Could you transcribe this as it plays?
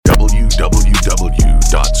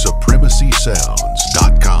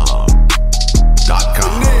DJSebelSounds.com.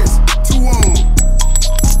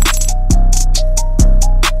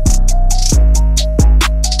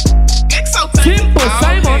 Simple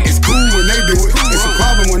Simon. It's cool when they do it. It's a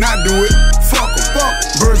problem when I do it. Fuck 'em.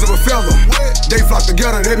 Birds of a feather. They flock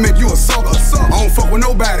together, they make you a sucker. I don't fuck with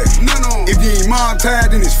nobody. If you ain't mom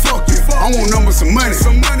tied, then it's fuck you. I want numbers, some money.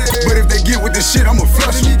 But if they get with this shit, I'ma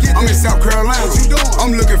flush you. I'm in South Carolina.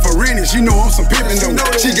 I'm looking for Rennie. She know I'm some pimpin' though.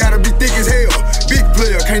 She gotta be thick as hell. Big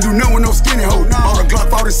player, can't do nothing with no skinny hoe. All the Glock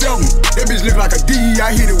 47. That bitch look like a D.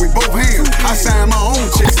 I hit it with both hands. I sign my own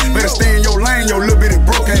checks. Better stay in your lane, your little bitty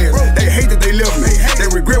broke ass. They hate that they left me. They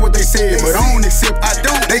regret what they said, but I don't accept. I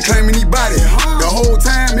don't. They claiming he body. The whole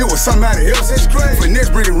time it was somebody else. Finesse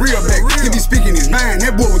bringing real back. He be speaking his mind.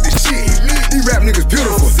 That boy with the shit. These rap niggas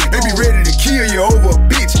beautiful. They be ready to kill you over a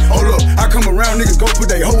bitch. Hold up, I come around, niggas go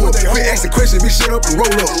put they hoe up. Quit asking questions, bitch, shut up and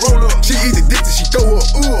roll up. She eat the dick till she throw up.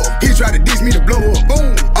 He try to diss me to blow up.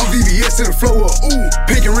 Boom, I'm VVS to the flow up.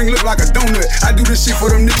 Pink and ring look like a donut. I do this shit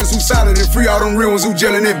for them niggas who solid and free all them real ones who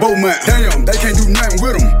gelling at Beaumont. Damn, they can't do nothing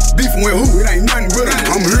with them. Beefing with who? It ain't nothing with them.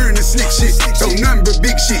 I'm hearing the slick shit. So nothing but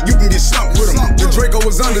big shit. You can get slumped with them. The Draco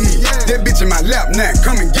was under me. That bitch in my lap now.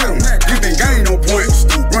 Come and get him. You think I ain't no point?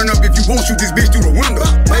 Run up if you want, shoot this bitch through the window.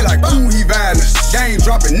 They like, ooh, he violent. They ain't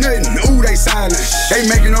dropping nothing. Ooh, they silent. They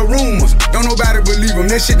making up rumors. Don't nobody believe them.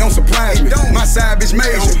 That shit don't surprise me. My side bitch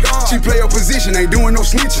major. She play her position. Ain't doing no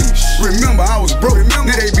snitching. Remember, I was broke. Now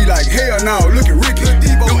they be like, hell no, look at Ricky.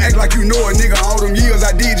 Don't act like you know a nigga. All them years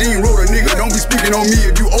I did, you ain't wrote a nigga. Don't be speaking on me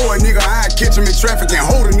if you owe a nigga. I catch him in traffic and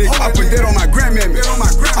hold a nigga. I put that on my grandmammy.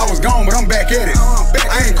 I was gone, but I'm back at it.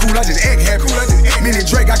 I ain't cool, I just act happy. Mini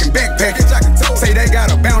Drake, I can backpack it. Say they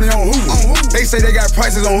got a bounty on who? They say they got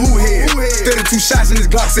prices on who head. 32 shots in this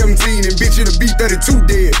Glock 17, and bitch, it'll be 32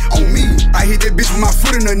 dead. On me, I hit that bitch with my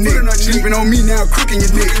foot in her neck. Sleeping on me now, crooking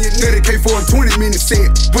your neck. 30K for a 20-minute set.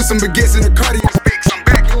 Put some baguettes in the cardio specs. I'm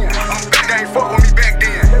back in. They ain't fuck with me back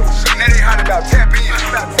then. Now they holler about tap in.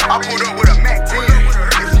 I pulled up with a Mac 10.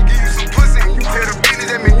 If she give you some pussy and you tell the business,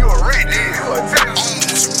 that mean you a rat then.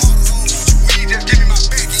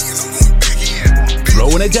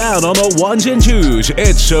 Throwing it down on the ones and twos,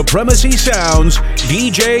 it's Supremacy Sounds,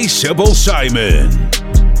 DJ Sybil Simon.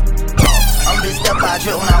 I'm bitch step by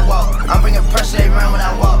drip when I walk. I'm bringing pressure, they run when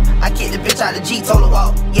I walk. I kick the bitch out the G, told her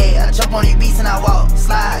walk. Yeah, I jump on these beats and I walk.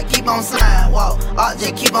 Slide, keep on sliding, walk. Art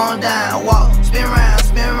just keep on down, walk. Spin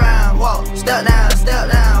round, walk. Step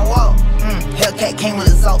down, walk. Hellcat came with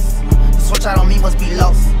exhaust. Switch out on me must be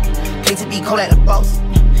lost. KTB cold at the boss.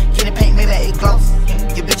 Kitty paint, maybe it gloss.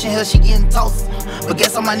 Your bitch in here, she getting toast. But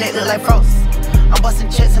guess on my neck look like frost. I'm busting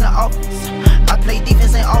checks in the office. I play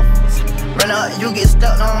defense in office. Run up, you get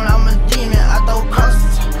stuck on, I'm a demon, I throw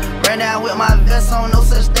crosses. Ran down with my vest on, no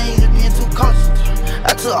such thing as being too cautious.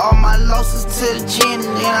 I took all my losses to the chin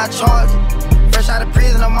and then I charged it. Fresh out of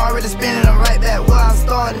prison, I'm already spinning, I'm right back where I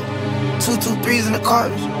started. 2-2-3s in the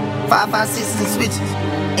cartridge, 5-5-6s and switches.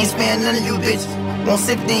 Ain't sparing none of you bitches, won't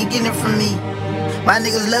sympathy, ain't getting it from me. My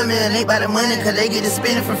niggas love me and ain't by the money cause they get to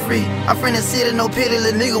spend it for free. I'm from the city, no pity,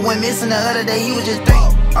 little nigga went missing the other day, he was just 3.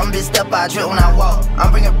 I'm bitch step by drip when I walk.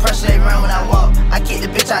 I'm bringing pressure, they run when I walk. I kick the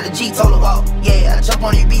bitch out the G, told her walk. Yeah, I jump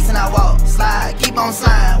on these beats and I walk. Slide, keep on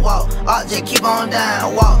sliding, walk. Art just keep on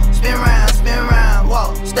down, walk. Spin round,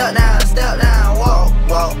 walk. Step down, walk.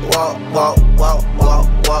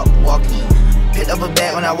 Walk in. Picked up a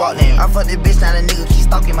bag when I walked in. I fucked this bitch, now the nigga keep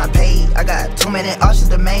stalking my page. I got too many options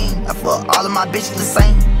to main. I fuck all of my bitches the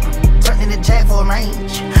same. Turned in the jack for a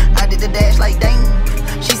range. I did the dash like dang.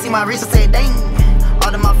 She see my wrist and say dang.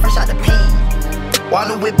 All of my fresh out the pain. While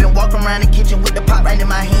the whippin', walk around the kitchen with the pot right in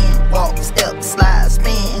my hand. Walk, step, slide,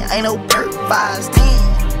 spin. Ain't no perk, 5's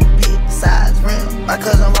 10. Big size rim. My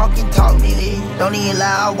cousin walking, talk me there. Don't even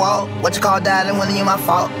lie, I walk. What you call dialing, wasn't even my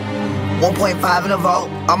fault. 1.5 in the vault.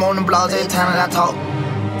 I'm on the blogs every time that I talk.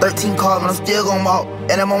 13 cars, but I'm still gon' walk.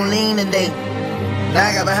 And I'm on lean today. Now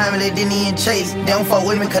I got behind me, they didn't even chase. They don't fuck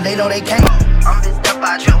with me cause they know they can't. I'm bitch step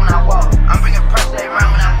by trip when I walk. I'm bringing pressure, they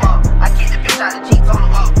run when I walk. I kick the bitch out the Jeep on the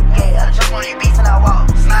walk. Yeah, I jump on these beats and I walk.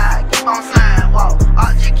 Slide, keep on sliding, walk.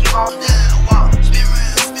 Art just keep on down, walk. Spin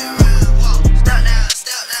round, walk. Step down,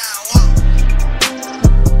 walk.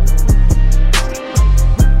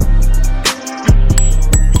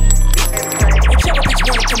 Whichever bitch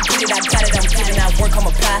wanna come get it, I got it, I'm giving out work, I'm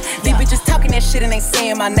apply. These bitches talking that shit and ain't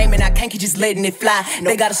saying my name and I can't keep just letting it fly.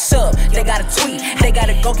 They got a sub, they got a tweet, they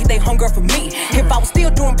gotta go get they hunger for me. If I was still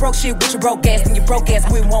doing broke shit with your broke ass, then your broke ass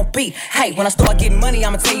we won't be. Hey, when I start getting money,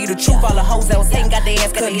 I'ma tell you the truth. All the hoes that was hating got their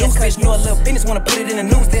ass cut loose. Bitch know a little business, wanna put it in the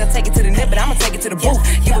news. They'll take it to the net, but I'ma take it to the booth.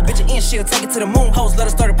 Give a bitch an inch, she'll take it to the moon. Hoes let her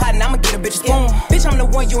start a pot and I'ma get a bitch a spoon. Bitch, I'm the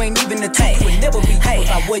one, you ain't even the two. You would never be if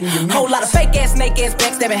I wasn't you. Whole lot of fake ass, snake ass,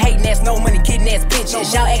 backstabbing, hating ass, no money, getting ass bitches.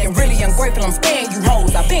 Y'all acting really ungrateful, I'm sparing you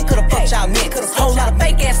hoes. I been coulda fucked y'all niggas. Whole lot of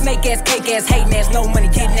fake ass, snake ass, cake ass, hating ass, no money,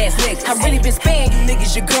 getting ass niggas. I really been sparing you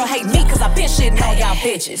niggas. Your girl hate me cause I been shitting on y'all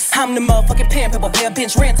bitches. I'm the motherfucking pimp, pepper, pair,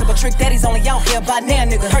 bench rent, a trick daddy's only y'all here by now,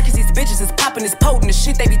 nigga. Hercules, these bitches is popping, is potent. The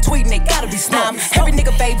shit they be tweeting, they gotta be snubbed. Every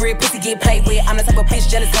nigga favorite, pussy get played with. I'm the type of bitch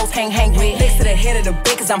jealous hoes can't hang with. Next to the head of the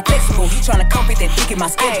bed cause I'm flexible. He tryna come fit that dick in my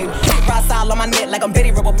schedule. Ride style on my neck like I'm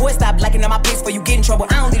Betty Rubber. Boy, stop liking on my place before you get in trouble.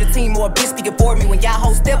 I don't need a team or a bitch speaking for me. When y'all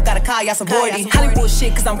hoes step, gotta call y'all sorority. Hollywood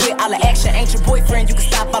shit cause I'm with all the action. Ain't your boyfriend, you can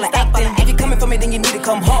stop all the acting. If you coming for me, then you need to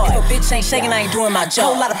come hard. If a bitch ain't shaking, I ain't doing my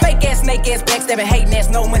job. Whole lot of fake ass, snake ass, backstabbing, hating ass,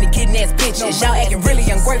 no money, getting ass bitches. Y'all acting really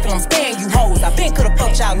ungrateful, I'm sparing you hoes. I been coulda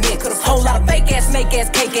fucked y'all niggas. Whole lot of fake ass, snake ass,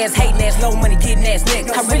 cake ass, hating ass, no money, getting ass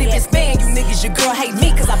niggas. I really been sparing you niggas. Your girl hate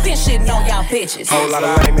me cause I been shitting on y'all bitches. Whole lot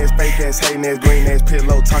of lame ass, fake ass, hating ass, green ass,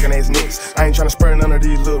 pillow, talking ass niggas. I ain't tryna spur none of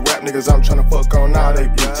these little rap niggas. I'm tryna fuck on all they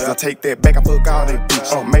bitches. I take that back, I fuck all they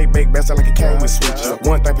bitches. Make bake best like it came with switches.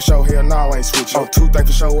 One thing for sure, hell no, I ain't switching. Two things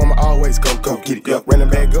for sure, I'ma always go get it up. Running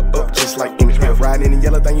back up, just like in it. Riding in the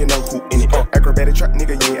yellow thing, you know who in it. Acrobatic trap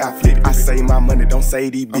nigga, yeah, I flip it. I save my money, don't say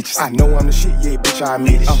these bitches. I know I'm the shit, yeah, bitch, I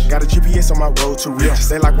admit it. Got a GPS on my road to reach.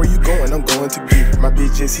 Say like where you going, I'm going to get it. My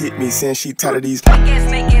bitch just hit me, saying she tired of these. Fake ass,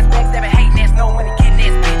 snake ass, backstabbing, hating ass, no money, getting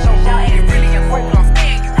ass bitches. Y'all ain't really ungrateful, I'm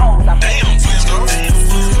sparing you hoes. I been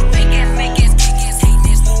fake ass, snake ass, cake ass, hating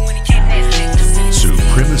ass, no money, getting ass bitches.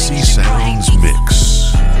 Supremacy Sounds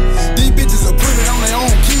Mix. These bitches are putting on their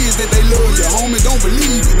own kids that they love you, homie, don't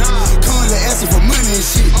believe it. Constantly asking for money and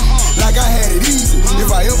shit, like I had it easy. If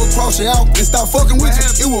I ever cross you out and stop fucking with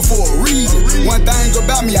you, it was for a reason. One thing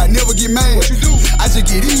about me, I never get mad. I just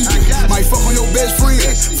get easy. Might fuck on your best friend,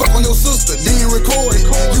 fuck on your sister, then record it.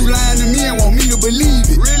 You lying to me and want me to believe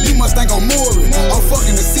it. You must think I'm morbid. I'm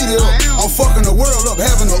fucking the city up, I'm fucking the world up,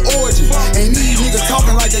 having an orgy. And these niggas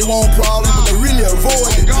talking like they want problems, but they really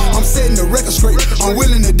avoid it. I'm setting the record straight, I'm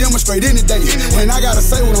willing to demonstrate any day. And I gotta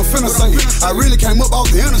say what I'm finna say. I really came up off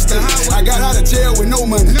the interstate. I got out of jail with no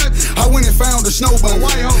money. I went and found a snow bunny.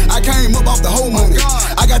 I came up off the whole money.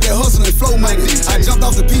 I got that hustle and flow money. I jumped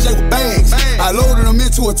off the PJ with bags. I loaded them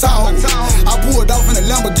into a Tahoe. I pulled off in a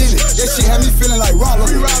Lamborghini. That shit had me feeling like Rollo.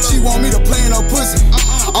 She want me to play in her pussy.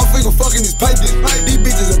 I'm finger fucking these papers. These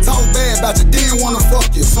bitches that talk bad about you, didn't wanna fuck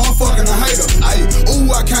you, so I'm fucking a hater. Ayy, ooh,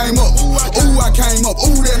 I came up. Ooh, I came up.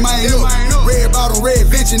 Ooh, that man up. Red bottom, red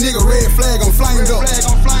venture, nigga, red flag, I'm flamed up.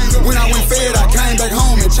 When I went fed, I came back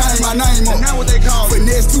home and changed my name up. Now what they call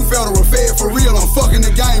Finesse 2 federal, fed for real, I'm fucking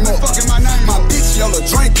the game up. My bitch yellow,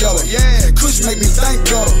 drink yellow. Yeah, Kush make me think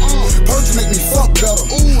better. Perks make me fuck better.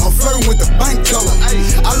 I'm flirting with the bank teller.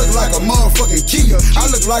 I look like a motherfucking Kia. I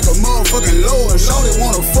look like a motherfucking Lord. Shorty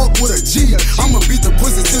wanna fuck with a G. I'ma beat the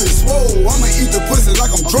pussy till it's swole. I'ma eat the pussy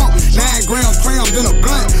like I'm drunk. 9 grams crammed in a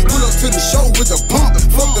blunt. Pull up to the show with the pump.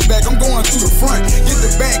 Fuck the back, I'm going to the front. Get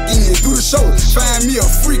the back in, do the show. Find me a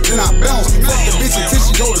freak, then I bounce. Fuck the bitch until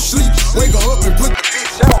she go to sleep. Wake her up and put the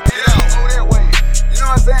bitch out. Get out, go that way. You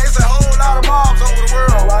know what I'm saying? It's a whole lot of moms over the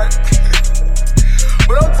world, right?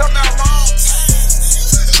 But I'm talking about moms.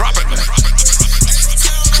 Dropping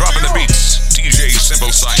the beats. DJ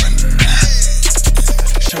Simple Simon.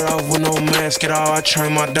 Shut off with no mask at all. I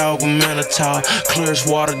train my dog with Minotaur. Clear as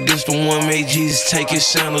water, this the one made Jesus take his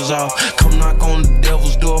sandals off. Come knock on the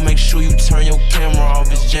devil's door, make sure you turn your camera off.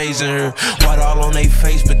 It's Jay's in here. White all on they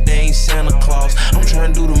face, but they ain't Santa Claus. I'm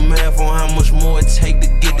trying to do the math on how much more it take to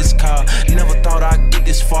get this car. Never thought I'd get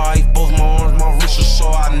this far. I both my arms, my wrists are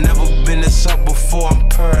sore. I never been this up before. I'm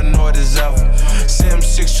paranoid as ever. Sam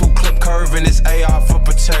 6'2" clip curve and it's AR for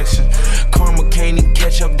protection. Karma can't even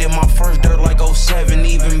catch up. Did my first dirt like 07.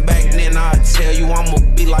 Even back then, I'd tell you I'ma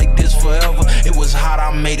be like this forever. It was hot,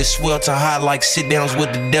 I made it swelter hot like sit-downs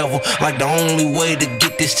with the devil. Like the only way to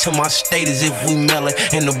get this to my state is if we mail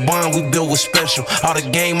it. And the bond we built was special. All the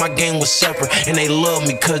game, my game was separate. And they love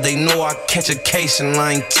me cause they know I catch a case and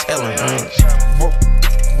I ain't telling.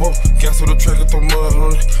 Whoa, gas with a trigger, throw mud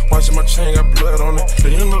on it. Watching my chain, got blood on it. The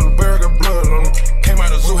end of the barrel got blood on it. Came out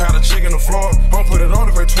the zoo, had a chick in the floor. Don't put it on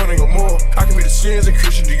if I 20 or more. I can be the sins and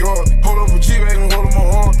Christian Dior. Hold up a G-Wagon, hold up my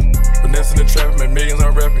arm. Finessing the traffic, make millions,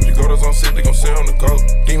 I'm rapping. You go to on set, they gon' sit on the go.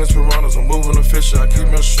 Demons, piranhas, I'm moving the fisher. I keep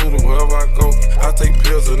me a shooter wherever I go. I take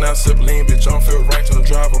pills and I sip lean, bitch. I don't feel right till I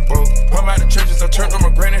drive a boat. I'm out of churches, I turned on my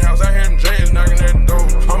granny house. I hear them J's knocking at the door.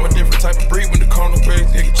 I'm a different type of breed when the corner ways,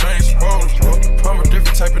 nigga change suppose. I'm a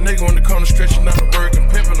different type of nigga when the corner stretching out the bird and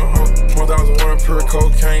pimping a hoe. 1,001 pure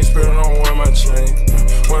cocaine, spilling on one my chain.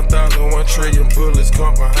 1,001 trillion bullets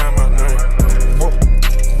come behind my name.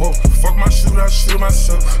 Whoa, fuck my shooter, I shoot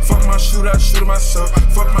myself. Fuck my shooter, I shoot myself.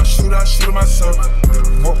 Fuck my shooter, I shoot myself.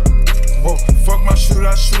 Whoa. Whoa. Fuck my shooter,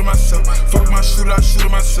 I shoot myself. Fuck my shooter, I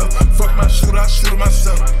shoot myself. Fuck my shooter, I shoot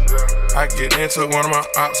myself. I get into one of my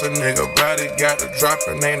ops, a nigga body got to drop,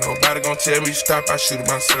 and ain't nobody gon' tell me stop. I shoot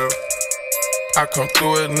myself. I come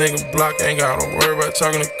through a nigga block, ain't gotta worry about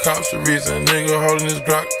talking to cops. The reason a nigga holding this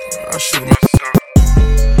Glock, I shoot myself.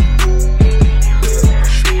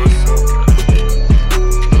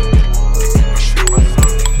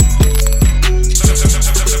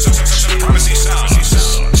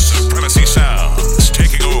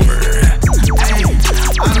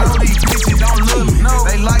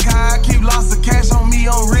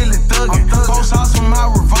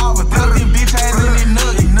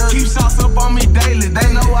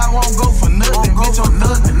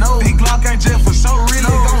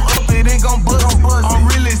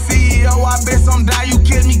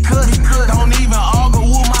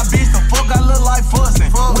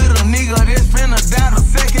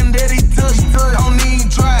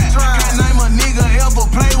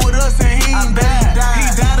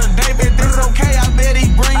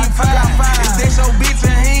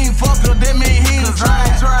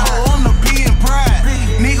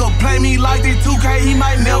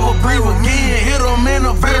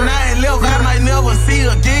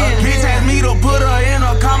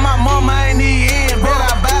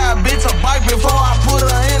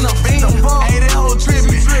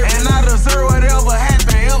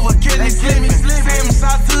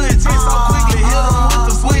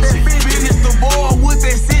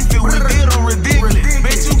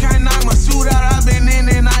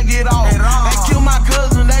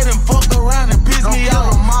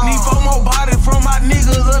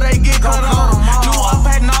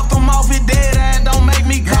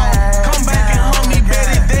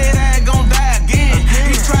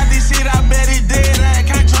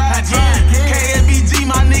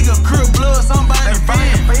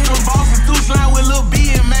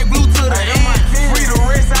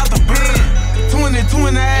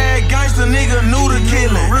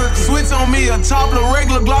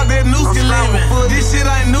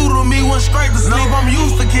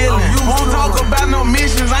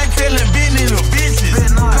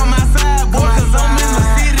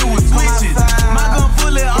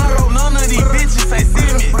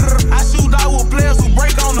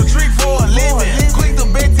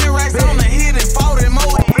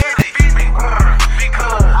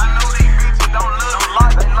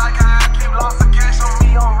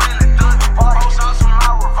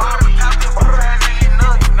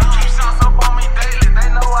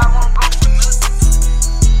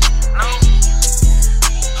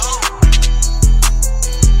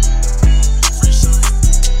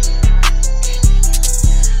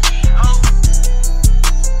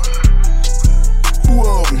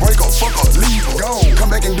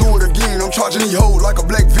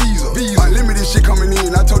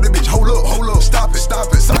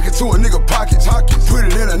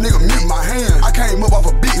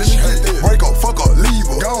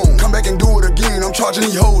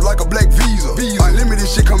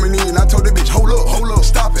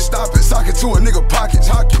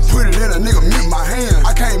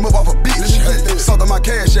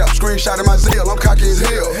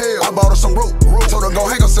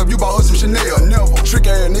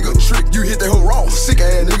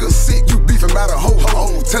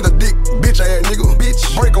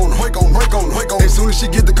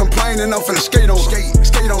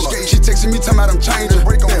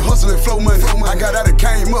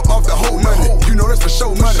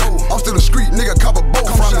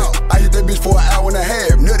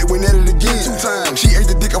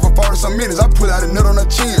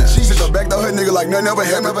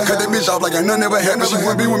 Nothing ever happened. She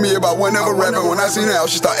wouldn't be with me about one ever rapping. When I seen her out,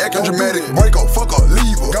 she start acting dramatic. Break up, fuck her,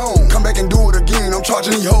 leave her. Gone. Come back and do it again. I'm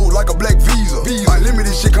charging these hoes like a black visa.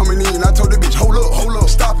 Unlimited shit coming in. I told that bitch, hold up,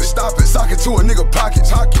 stop it. Sock it to a nigga pocket.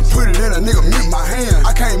 Put it in a nigga in my hand.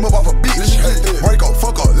 I came up off a bitch. Break up,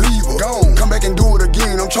 fuck her, leave her. Gone. Come back and do it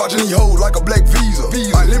again. I'm charging these hoes like a black visa.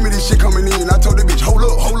 Unlimited shit coming in. I told that bitch, hold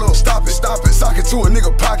up, stop it. Sock it to a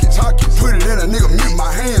nigga pocket. Put it in a nigga in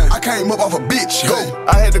my hand. I came up off a bitch.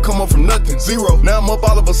 I had to come up from nothing, zero. Now I'm up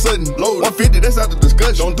all of a sudden. Load 150, that's out the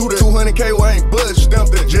discussion. Don't do that. 200K, well, I ain't budge. Stamp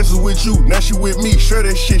that. Jess is with you, now she with me. Share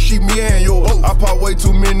that shit, she me and yours. Oh. I pop way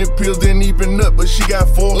too many pills, didn't even nut, but she got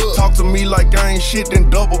 4. Talk to me like I ain't shit, then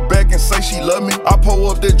double back and say she love me. I pull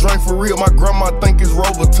up that drink for real, my grandma think it's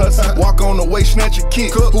Robitussin. Walk on the way, snatch a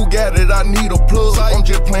kick. Who got it? I need a plug. I'm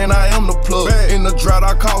just playing, I am the plug. In the drought,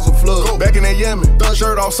 I cause a flood. Back in that Yemen,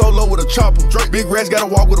 shirt off solo with a chopper. Big rats gotta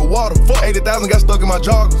walk with a water. the fuck? 80,000 got stuck in my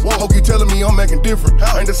joggers. Hope you telling me I'm making different.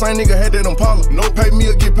 Ain't the same nigga had that Impala. No pay me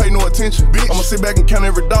or get paid no attention. Bitch, I'ma sit back and count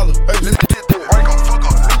every dollar. Hey, let's get that rank on, fuck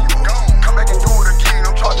up, leave you gone. Come back and do it again.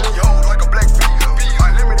 I'm charging you like a black fee.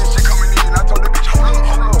 Unlimited shit coming in. I told the bitch, hold up,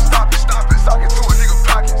 stop it. Sock it to a nigga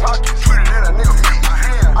pocket. Put it in a nigga meet my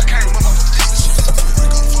hand. I came up with this shit.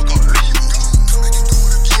 Fuck up, leave you gone. Come back and do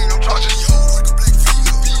it again. I'm charging you like a black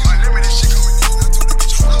fee. Unlimited shit coming in. I told the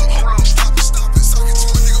bitch, hold up, stop it. Sock it to a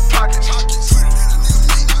nigga pocket. Put it in a nigga meet my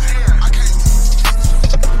hand. I came up.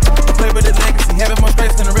 Play with the legacy, having more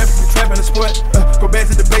space than a referee, trapping the sport. Go back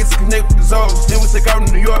to the basics, connect with the zones. Then we take out to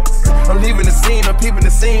New York. I'm leaving the scene, I'm peeping the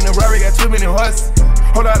scene. The Rari got too many horses.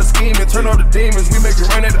 Hold out a scheme and turn on the demons. We make it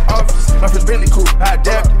rain at the office. My first Bentley coupe, I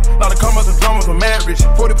adapted. A lot of commas and dramas, I'm mad rich.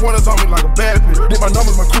 40 pointers on me like a bad bitch. Did my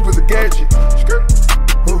numbers, my coupe is a gadget.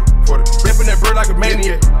 Ripping that bird like a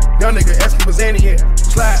maniac. Young nigga asking for Zanny yet.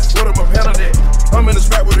 Slide, what up, I'm hella that. I'm in the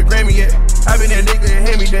spot with a Grammy yet. I been that nigga and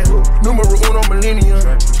hand me that. Numero uno millennium.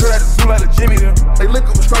 Straight out the zoo like a Jimmy them. They lick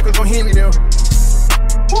up with strikers, don't hear me them.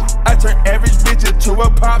 I turn average bitch into a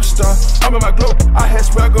pop star. I'm in my glow, I had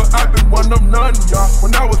swagger, I been one of them none, y'all.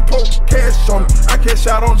 When I was broke, cash on me. I cash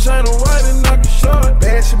out on China White and I can show it.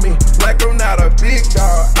 Bashing me like I'm not a big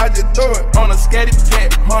dog. I just throw it on a scatty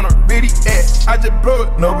cat, on a bitty ass. I just blow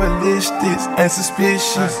it. No ballistics and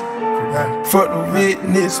suspicious. Fuck the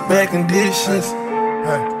witness, bad conditions.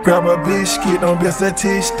 Grab a biscuit, don't be a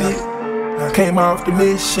statistic. Came off the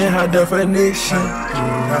mission, high definition.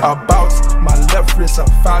 A boss, my left wrist a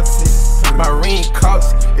faucet. My ring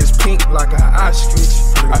cost is pink like an ostrich.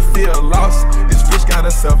 I feel lost, this bitch got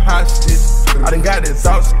herself hostage. I done got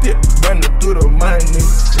exhausted, running through the money.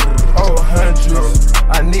 Oh, hundreds,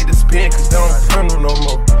 I need to spend cause they don't turn no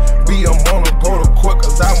more. Be a mono, go to court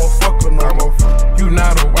cause I won't fuck her no more. You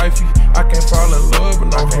not a wifey, I can't fall in love with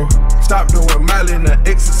no hoe. Stop doing Miley in the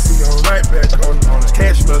ecstasy, I'm right back on it.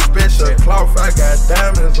 Cashmere special cloth, I got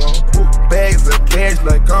diamonds on. Bags of cash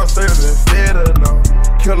like I'm serving better now.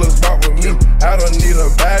 Killers walk with me, I don't need a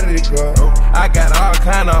bodyguard. I got all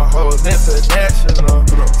kind of hoes international.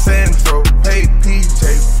 Central, pay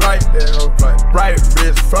PJ, flight that hoe. Right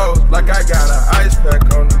wrist froze like I got an ice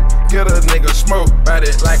pack on it. Get a nigga smoke, bite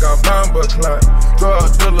it like a bomber clock.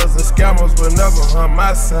 Drug dealers and scammers will never on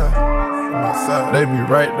my side. They be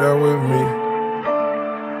right there with me.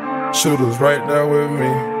 Shooters right there with me.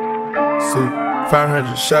 See,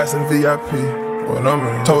 500 shots in VIP. What I'm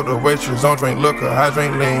in. Told the waitress, don't drink liquor, I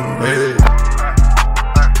drink lean. Hey.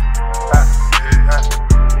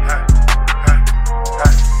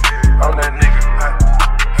 I'm that nigga.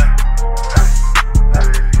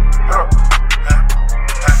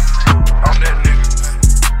 I'm that nigga.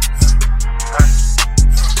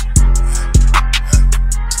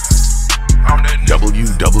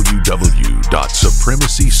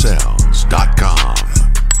 www.supremacysounds.com.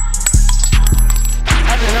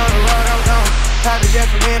 I've been on the road, I'm gone. Tried to get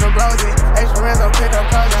from me to Rosie. Extra rents, I'll pick up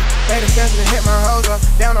clothes up. Made a sense to hit my hoes up.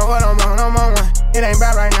 Down on what I'm on one. It ain't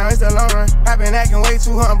bad right now, it's the long run. I've been acting way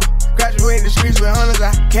too humble. Graduated the streets with hunters,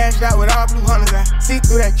 I cashed out with all blue hunters, I see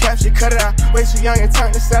through that cap, shit, cut it out. Way too young and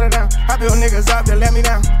turned to settle down. I build niggas up that let me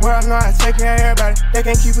down. World know I take care of everybody. They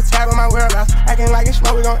can't keep a tab on my whereabouts. Acting like it's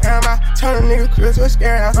smoke, we gon' air them out. Turn a nigga crib to a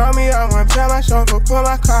scary house. Roll me up one, tell my chauffeur, pull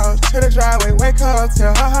my car to the driveway. Wake her up,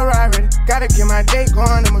 tell her ride ready. Gotta get my date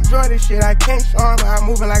going. The majority shit I can't show 'em, but I'm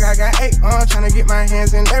moving like I got 8 on. Tryna get my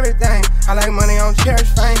hands in everything. I like money on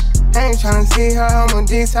cherish fame. I ain't tryna see her home on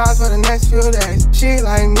these house for the next few days. She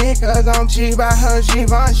like me cause I'm G by her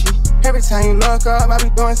Givenchy. Every time you look up, I be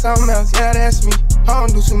doing something else, yeah that's me. I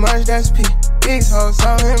don't do too much, that's P. These hoes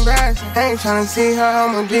so embarrassing. I ain't tryna see her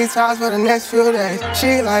home on these house for the next few days.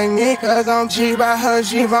 She like me cause I'm G by her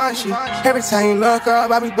Givenchy. Every time you look up,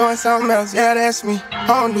 I be doing something else, yeah that's me. I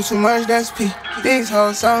don't do too much, that's P. These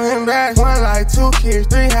hoes so embarrassing. 1 life, 2 kids,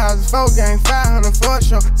 3 houses, 4 game, 500 for a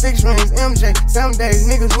show, 6 rings, MJ. Some days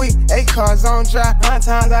niggas weak, 8 cars on dry. 9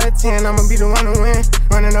 times out of 10, I'ma be the one to win.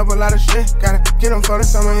 Running up a lot of shit, gotta get them for the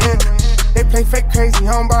summer in. They play fake crazy,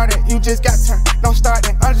 home bar that you just got turned. Don't start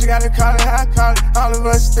that, I just gotta call it how I call it. All of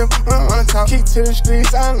us still, we don't wanna talk. Key to the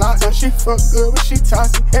streets, unlocked. So she fuck good, but she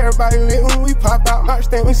tossy. Everybody lit when we pop out. March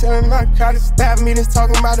day, we selling narcotics. Stab meetings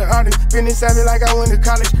talking about the artist. Business savvy like I went to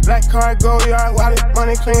college. Black card, gold yard, wallet.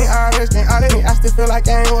 Money clean, IRS, can't audit me. I still feel like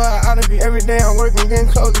I ain't where I ought to be. Every day I'm working, getting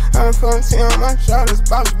closer. I'm putting 10 on my shoulders.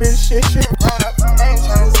 Boss bitch, shit, roll up. I ain't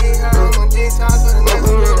tryna see her on these times for the next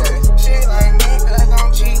few days. She like me, cause I'm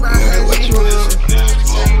cheap.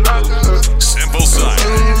 Simple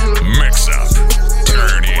Simon, mix up,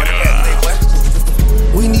 turn it up.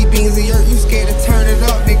 We need beans in yurt, you scared to turn it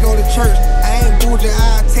up, they go to church. I ain't bougie,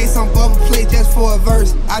 I take some bubble play just for a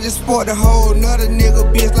verse. I I just sport the whole nother nigga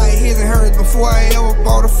bitch like his and hers. Before I ever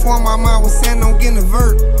bought a form, my mind was saying don't get a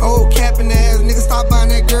vert. Old capping ass nigga, stop buying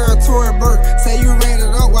that girl Tory Burke. Say you ran it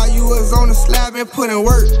up while you was on the slab and put in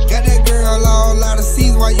work. Got that girl all out of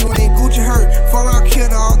seas while you ain't Gucci hurt. Before I killed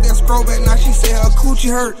her off that scroll back, now she said her coochie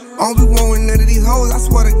hurt. I don't be wanting none of these hoes, I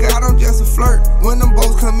swear to God, I'm just a flirt. When them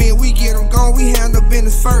boats come in, we get them gone, we handle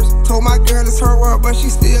business first. Told my girl it's her world, but she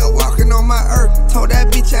still walking on my earth. Told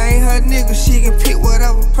that bitch I ain't her nigga, she can pick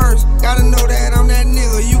whatever purse. Gotta know that I'm that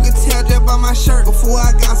nigga, you can tell just by my shirt. Before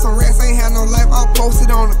I got some rest, ain't had no life, I'll post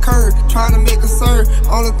it on the curb. Trying to make a serve,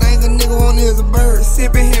 only thing a nigga want is a bird.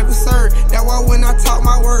 Sipping heavy sir, that's why when I talk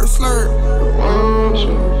my words slurred.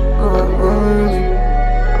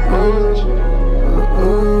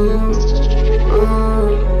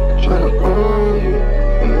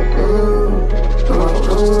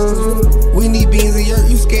 We need beans in yurt,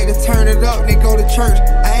 you scared to turn it up, then go to church.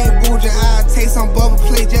 I ain't bougie, I take some bubble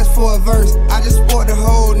play just for a verse. I just sport the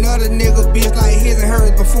whole nother nigga bitch like his and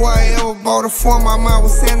hers. Before I ever bought a form, my mind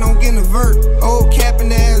was saying don't get a vert. Old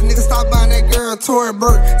capping ass nigga, stop buying that girl Tory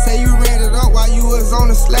Burke. Say you ran it up while you was on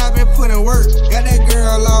the slab and put in work. Got that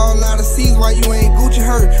girl all out of seas while you ain't Gucci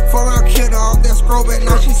hurt. Before I killed her off that scroll back,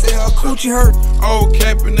 now she said her coochie hurt. Old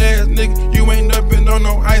capping ass nigga, you ain't never been on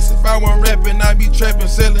no ice. If I wasn't rapping, I'd be trapping,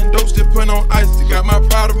 selling dope, still putting on ice. Got my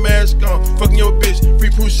powder mask on, fucking your bitch, free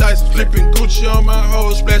push ice, flipping Gucci on my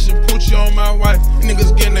hoes, splashing Poochie on my wife.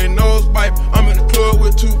 Niggas getting their nose wiped, I'm in the club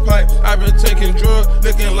with 2 pipes. I been taking drugs,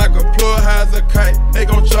 looking like a plug, high as a kite. They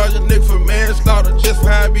gon' charge a nigga for manslaughter, just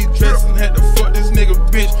how I be dressing. Had to fuck this nigga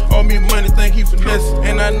bitch, owe me money, think he finessing.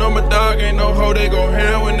 And I know my dog ain't no hoe, they gon'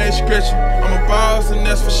 hand when they scratchin'. I'm a boss and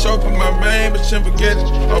that's for sure, put my main bitch and forget it.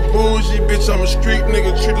 A bougie bitch, I'm a street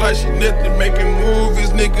nigga, treat like she nothing. Making movies,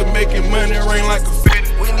 nigga making money, rain like a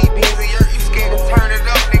fitty. We need beans in yurt, you scared to turn it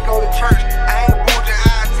up, then go to church. I ain't bougie,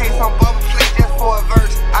 I take some bubble play just for a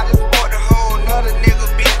verse. I just bought the whole nother nigga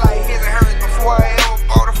bitch like his and hers. Before I ever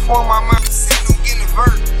bought a form, my mind was saying don't get a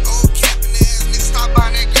vert. Old capping ass nigga, stop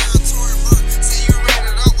buying that girl Tory Burke. Say you ran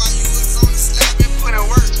it up while you was on the slab and put in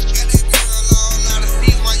work. Got that girl all out of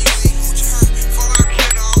seas while you ain't Gucci hurt. Before I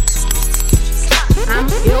killed her off that scroll. I'm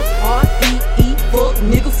F-R-E-E, fuck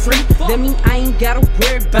nigga free. That mean I ain't gotta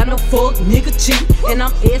worry about no fuck nigga cheat. And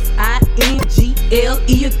I'm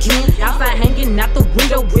S-I-N-G-L-E again. Outside hanging out the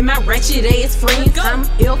window with my ratchet ass friends. I'm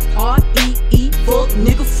F-R-E-E, fuck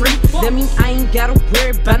nigga free. That mean I ain't gotta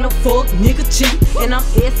worry about no fuck nigga cheat. And I'm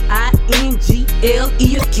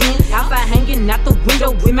S-I-N-G-L-E again. Outside hanging out the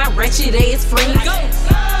window with my ratchet ass friends. Go,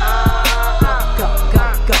 go, go,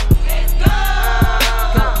 go.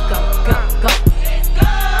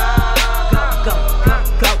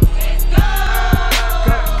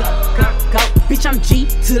 Bitch, I'm G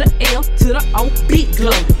to the L to the O, big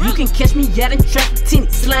glow. You can catch me at a traffic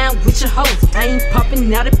tinted slime with your hoes. I ain't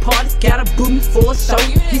popping out at parties, gotta book me for a show.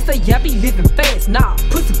 He say, yeah, be living fast, nah,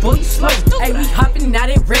 pussy boy, you slow. Ayy, we hopping out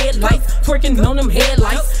at red lights, twerking on them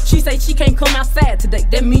headlights. She say she can't come outside today,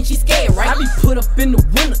 that means she scared, right? I be put up in the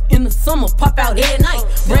winter, in the summer, pop out at night.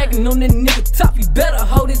 Bragging on that nigga top, you better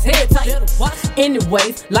hold his head tight.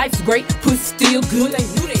 Anyways, life's great, pussy still good.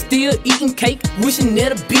 Still eating cake, wishing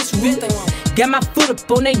that a bitch would. Got my foot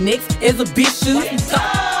up on they necks as a bitch should.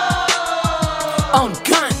 On the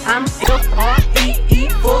gun, I'm F-R-E-E,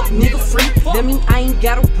 fuck nigga free. That mean I ain't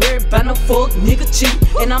gotta worry about no fuck nigga cheat.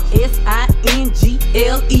 And I'm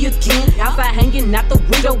S-I-N-G-L-E again. Outside hanging out the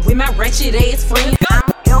window with my ratchet ass friends. I'm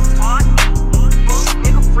F-R-E-E, fuck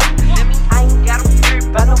nigga free. That mean I ain't gotta worry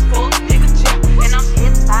about no fuck nigga cheat. And I'm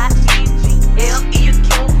S-I-N-G-L-E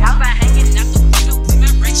again. Outside hanging out the window with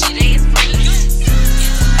my ratchet ass friends.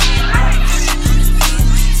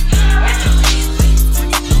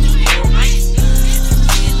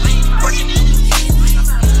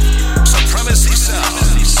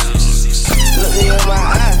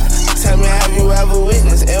 Tell me, have you ever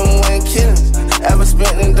witnessed M1 killings? Ever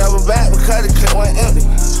spent in double back because the clip went empty?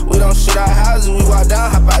 We don't shoot our houses, we walk down,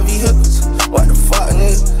 hop out vehicles. What the fuck,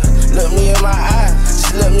 nigga? Look me in my eyes,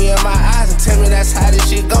 just look me in my eyes and tell me that's how this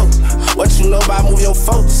shit go. What you know about move your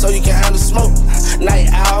focus so you can handle smoke? Night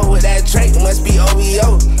owl with that Drake, must be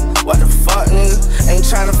OVO. What the fuck, nigga? Ain't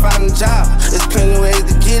tryna find a job. There's plenty ways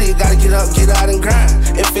to get it. Gotta get up, get out and grind.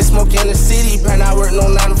 If it's smoke in the city, better not work no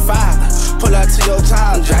 9 to 5. Pull up to your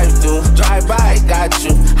town, drive through, drive by, got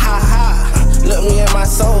you. Ha ha, look me in my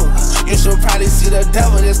soul. You should probably see the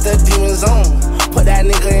devil, it's the demon zone. Put that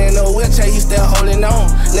nigga in a wheelchair, he still holding on.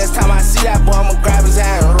 Next time I see that boy, I'ma grab his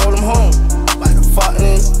hand and roll him home. What the fuck,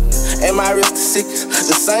 nigga? and my wrist is sickest.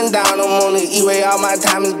 The sun down, I'm on the E-way, all my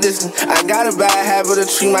time is distant. I got a bad habit of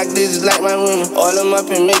treat my digits like my women. Oil them up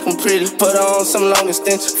and make them pretty, put her on some long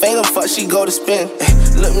extension. Finger fuck, she go to spin.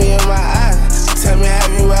 Look me in my eyes, tell me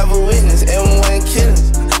have you ever witnessed M1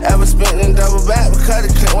 killings? Ever spent in double back because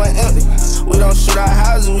the clip went empty. We don't shoot our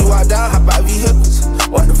houses, we walk down, hop out vehicles.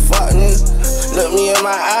 What the fuck, nigga? Look me in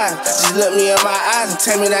my eyes, just look me in my eyes and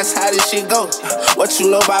tell me that's how this shit goes. What you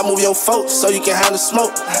know about move your folks so you can handle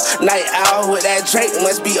smoke? Night owl with that Drake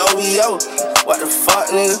must be OVO. What the fuck,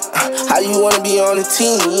 nigga? How you wanna be on the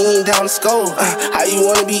team? You ain't down the scope. How you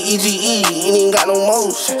wanna be EGE? You ain't got no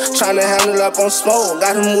motion. Tryna handle up on smoke,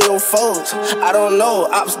 gotta move your folks. I don't know,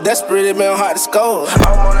 ops desperate, it been hard to score.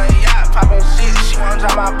 I'm on a yacht, poppin' shit, she wanna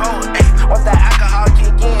drive my boat. Once that alcohol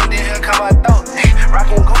kick in, then here come my throat.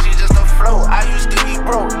 Rockin' Gucci just a flow, I used to be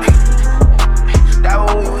broke. That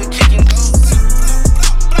when we were kicking goals.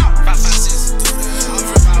 5, 5, 6.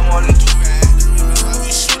 I wanna do that.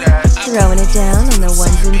 Throwing it down on the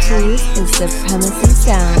ones and twos is Supremacy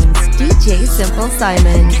Sounds. DJ Simple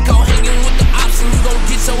Simon. Get caught hanging with the ops and you gon'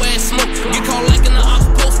 get your ass smoked. Get caught like in the ops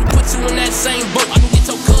post, we put you in that same boat. I can get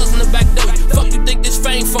your cuz in the back door. Fuck you think this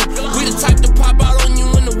fame for? We the type to pop out on you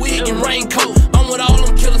in the wig and raincoat. I'm with all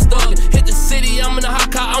them killers thuggin'. Hit the city, I'm in the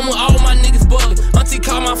hot car, I'm with all my niggas buggin'. Auntie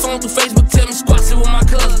call my phone through Facebook, tell me squash it with my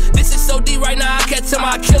cousins. This is so deep right now, I can't tell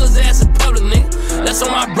my killers ass in public, nigga. That's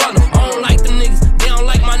on my brother, I don't like them niggas. They don't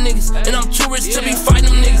like my niggas, and I'm too rich to be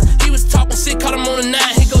fighting them niggas. He was talking shit, caught him on the 9,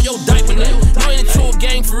 he go, yo, diaper, nigga. You ain't into a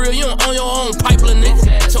gang for real, you don't own your own pipeline,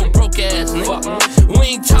 nigga. So broke ass, nigga.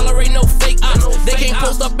 We ain't tolerate no fake ops. They can't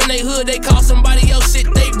post up in they hood, they call somebody else shit,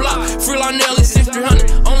 they block. Free Larnell is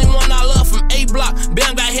 6300, only one I love from A block.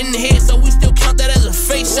 Bam got hit in the head, so we still count that as a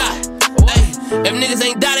face shot. Ay, if niggas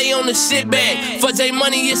ain't die, they on the shit bag. For J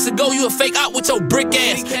Money years ago, you a fake out with your brick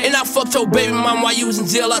ass. And I fucked your baby mom while you was in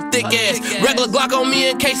jail, her thick ass. Regular Glock on me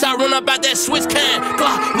in case I run up out that switch kind.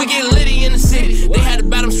 Glock, we get litty in the city. They had to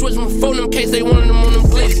bat them switch with phone them in case they wanted them on them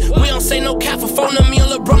glitz. We don't say no cap for phone them, me and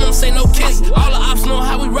LeBron don't say no kiss. All the ops know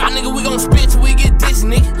how we ride, nigga, we gon' spin till we get this,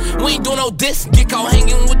 nigga. We ain't doing no diss. Get caught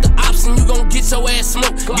hanging with the ops and you gon' get your ass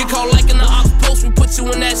smoked. Get caught like in the ops post, we put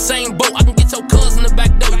you in that same boat. I can get your cuz in the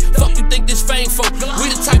back door. Fuck you think this fame for?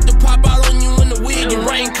 We the type to pop out on you in the wig and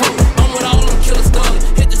raincoat. I'm with all them killers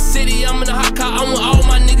thuggin'. Hit the city, I'm in the hot car, I'm with all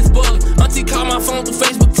my niggas buggin'. Auntie call my phone through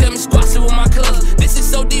Facebook, tell me squash it with my cousins. This is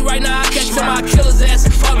so deep right now, I can't tell my killers ass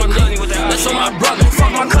in public, nigga. That's on my brother.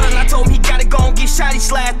 Fuck my cousin, I told him he gotta go and get shot, he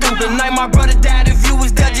slide through. The night my brother died, if you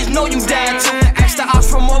was there, just know you died too. Asked the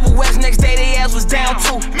ops from over west, next day they ass was down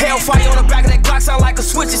too. Hellfire on the back of that Glock sound like a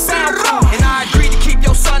switch, it sound cool. And I agreed to keep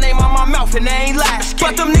your son name on my mouth, and they ain't lie.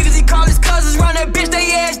 But them niggas he call his cousins, run that bitch,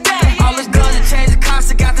 they ass down. All his guns and change the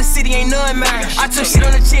cops, got the city, ain't none mine. I took shit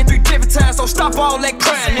on the chin 3 different times, so stop all that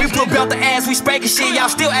crime. We put belt the ass, we spanking shit, y'all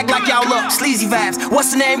still act like y'all up. Sleazy vibes,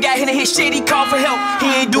 what's the name? Got hit in his shit, he called for help. He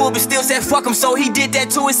ain't do it, but still said fuck him, so he did that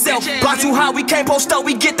to himself. Block too high, we can't post up,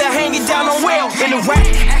 we get the hanging down on wells. In the rack,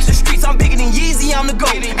 action streets, I'm bigger than Yeezy, I'm the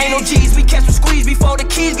GOAT. Ain't no G's, we catch some squeeze before the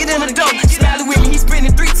keys get in the dough. Smiley with me, he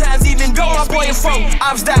spinning 3 times, even though my boy in front.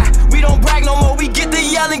 Ops die, we don't brag no more, we get the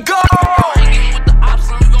yell and go. Hanging with the ops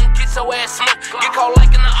and you gon' get your ass smoked. Get caught like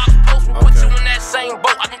in the ops post, we put you in that same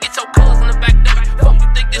boat. I can get your cuz in the back door. Fuck you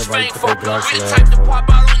think this fame for? We the type to pop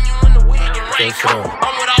out on you in the wig and raincoat.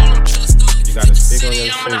 I'm with all them killers thuggin'. You gotta stick on your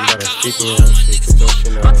shit, you gotta stick on your shit, put your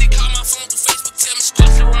shit on. Auntie call my phone through Facebook, tell me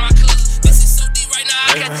squash it with my cousins. This is so deep right now,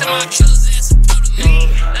 I can't tell my killers ass in public,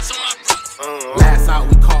 nigga. That's on my brother. Last out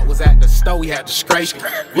we caught was at the store, we had to scrape him.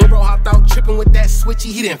 Lil' bro hopped out trippin' with that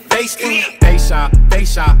switchy, he didn't face him. They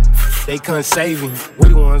shot, they couldn't save him. We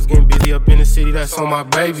the ones getting busy up in the city, that's on my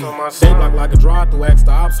baby. They block like a drive-through, ask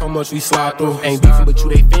the ops how much we slide through. Ain't beefing but you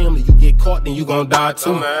they family, you get caught then you gon' die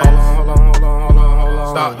too. Hold on.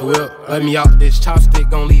 Stop the whip, let me out this chopstick,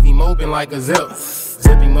 gon' leave him open like a zip.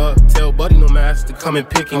 Zip him up, tell Buddy no mask to come and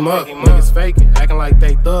pick him up. Niggas faking, acting like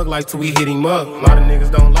they thug like till we hit him up. A lot of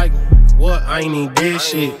niggas don't like me. What? I ain't even did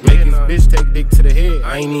shit. Make his bitch take dick to the head.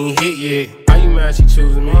 I ain't even hit yet. How you mad she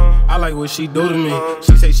choosing me? I like what she do to me.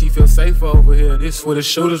 She say she feel safe over here. This where the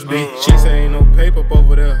shooters be. She say ain't no paper up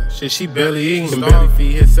over there. Shit, she barely eating. Can barely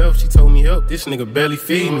feed herself. She told me help. This nigga barely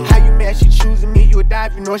feed me. How you mad she choosing me? You would die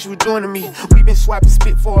if you know what she was doing to me. We been swiping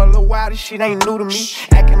spit for a little while. This shit ain't new to me.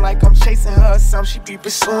 Acting like I'm chasing her or something. She be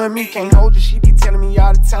pursuing me. Can't hold you. She be telling me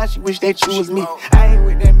all the time she wish that you was me. I ain't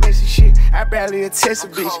with that messy shit. I barely attest a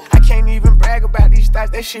bitch. I can't even brag about these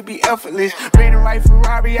thoughts, that shit be effortless. Red and white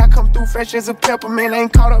Ferrari, I come through fresh as a peppermint.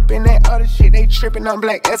 Ain't caught up in that other shit, they tripping on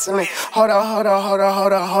black excellent. Hold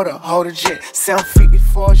up, jet. 750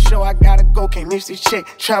 for a show, I gotta go, can't miss this check.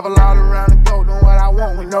 Travel all around the globe, doing what I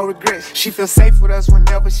want with no regrets. She feel safe with us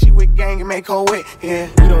whenever she with gang and make her wet, yeah.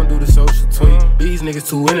 We don't do the social tweet, these niggas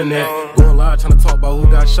too internet. Going live trying to talk about who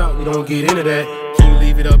got shot, we don't get into that. Can you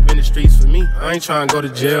leave it up in the streets for me? I ain't trying to go to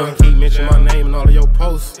jail. Keep mentioning my name in all of your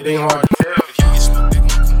posts, it ain't hard to tell. If you get smoked, they gon'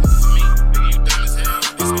 come look for me. Nigga, you dumb as hell.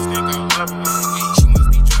 This bitch think I'm loving me. She must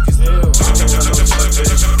be drunk as hell.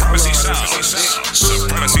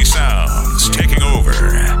 Supremacy Sounds taking over.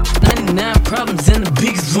 99 problems and the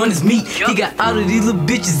biggest one is me. He got all of these little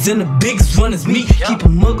bitches and the biggest one is me. Keep a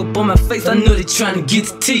mug up on my face, I know they tryna get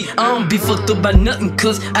to tea. I don't be fucked up by nothing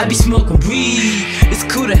cause I be smoking weed. It's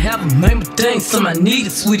cool to have a man, but things some I need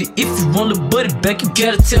is sweetie. If you want a buddy back, you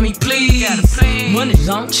gotta tell me please. Money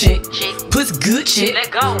long check, pussy good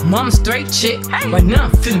check, mama straight check. Right now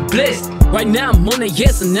I'm feeling blessed. Right now I'm on that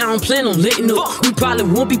yes and now I don't plan on letting up. We probably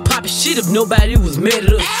won't be popping shit if nobody was mad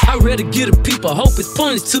at us. I'd rather get a people, hope it's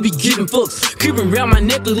pointless to be giving fucks. Creeping around my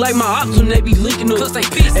neck look like my ops when they be linking up. Cause they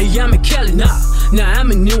peace. Hey, I'm in Cali now. Now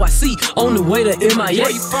I'm in NYC, on the way to MIA.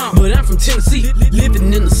 But I'm from Tennessee,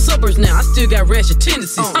 living in the suburbs now. I still got ratchet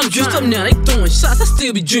tendencies. I'm dressed up now, they throwing shots, I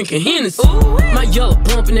still be drinking Hennessy. My yellow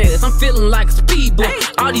bumping ass, I'm feeling like a speed bump.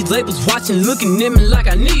 All these labels watching, looking at me like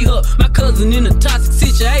I need her. My cousin in a toxic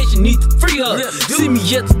situation, need to free her. See me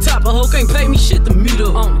at the top, a hoe can't pay me shit to meet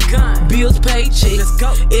up. Bills paid, check.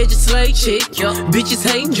 Edges slave, check. Bitches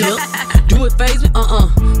hating, yup. Do it phase me,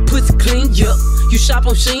 pussy clean, yup. You shop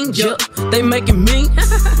on Sheen, yup. They making me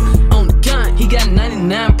on the gun. He got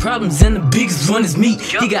 99 problems and the biggest one is me.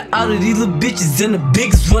 He got all of these little bitches and the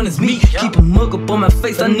biggest one is me. Keep a mug up on my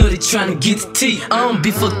face, I know they tryna get to tea. I don't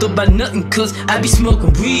be fucked up by nothing cause I be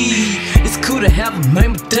smoking weed. It's cool to have a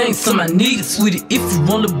man, but things some I need is sweetie. If you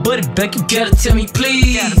want a buddy back, you gotta tell me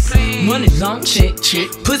please. Money long check,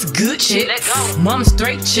 pussy good check, mama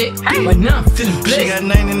straight check. Right now I'm feeling blessed. She got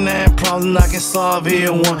 99 problems, I can solve every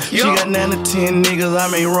one. She got 9 to 10 niggas, I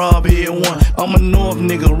may rob every one. I'm a North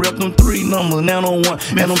nigga, rep them 3 numbers, now no one.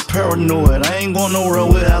 Man, I'm paranoid, I ain't going nowhere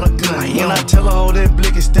without a gun. When I tell her all that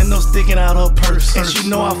blick is stand up sticking out her purse. And she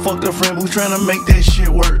know I fucked her friend, but we tryna make that shit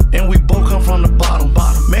work. And we both come from the bottom.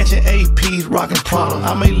 Matching APs, rockin' Prada.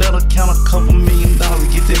 I may let her count a couple $1 million,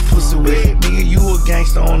 get that pussy wet. Nigga, you a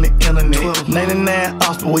gangster on the internet. 99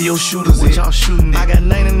 ops, where your shooters at? Y'all shooting at? I got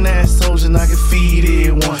 99 soldiers and I can feed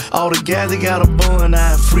everyone. All the guys that got a bun,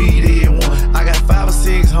 I freed everyone. I got 5 or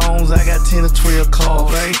 6 homes, I got 10 or 12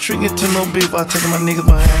 cars. I ain't tricking to no beef, I taking my niggas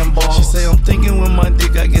behind bars. She say I'm thinking with my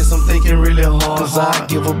dick, I guess I'm thinking really hard. Cause I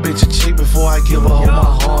give a bitch a check before I give her my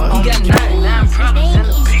heart. He got 99 problems and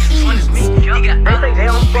the biggest one is me. He got they say they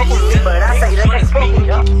don't fuck with me, but I say they can't fuck with me.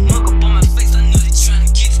 Mug up on my face, I know they tryna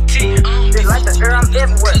get to tea. Just like the air, I'm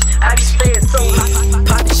everywhere. I can say it so hot.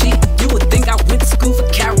 Poppin' shit, you would think I went to school for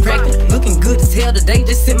chiropractic. Looking good as hell today,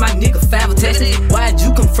 just sent my nigga 5 text. Why'd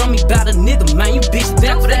you come from me about a nigga, man? You bitch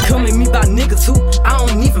back. Come at me about niggas who I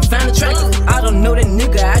don't even find attractive. I don't know that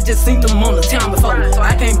nigga, I just seen them on the town before.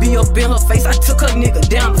 I can't be up in her face, I took her nigga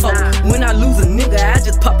down before. When I lose a nigga, I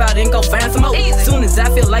just pop out and go find some more. Soon as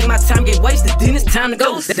I feel like my time get wasted, then it's time to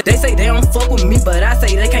go. They say they don't fuck with me, but I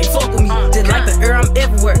say they can't fuck with me. Just like the air, I'm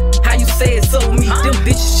everywhere. How you say it so with me? Them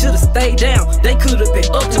bitches should've stayed down. They could've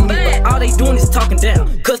been up to me, but all they doing is talking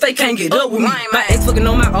down. Cause they can't get up with me. My ex fucking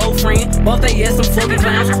on my old friend, both they ass some fucking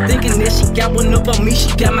clowns. Thinking that she got one up on me,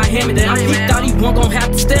 she got my hand me down. He thought he wasn't gon'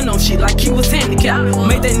 have to stand on shit like he was handicapped.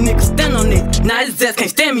 Made that nigga stand on it, now his ass can't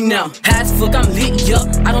stand me now. High as fuck, I'm lit, yup.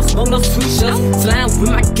 I don't smoke no sweet shots. Slime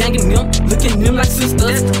with my gang and them, looking them like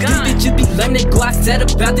sisters. These bitches be lame, they go outside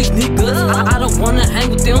about these niggas. I don't wanna hang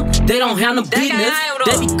with them, they don't have no business.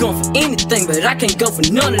 They be going for anything, but I can't go for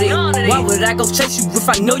none of that. Why would I go chase you if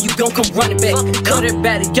I know you gon' come running back? Cut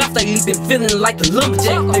everybody off, they been feeling like the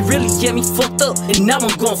lumberjack. They really get me fucked up, and now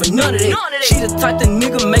I'm going for none of that. She the type the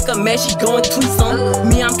nigga make her mad, she going tweet on.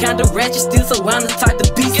 Me, I'm kinda ratchet still, so I'm the type to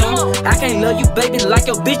be on. I can't love you, baby, like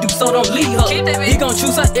your bitch do, so don't leave her. He gon'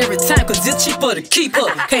 choose her every time, cause it's cheaper to keep her.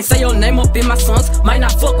 Can't say your name up in my songs, might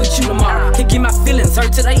not fuck with you tomorrow. Can't get my feelings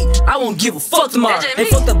hurt today, I won't give a fuck tomorrow. Ain't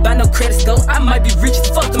fucked up by no credit score, I might be rich as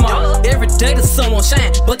fuck tomorrow. Every day the sun won't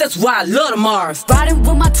shine, but that's why I love tomorrow. Riding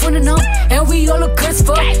with my twin and them, and we all look good as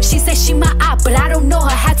fuck. She said she my eye, but I don't know her,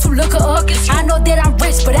 had to look her up. I know that I'm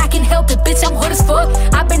rich, but I can help it, bitch, I'm hood as fuck.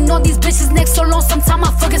 I've been on these bitches next so long, sometimes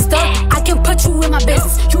I fucking stuck. I can put you in my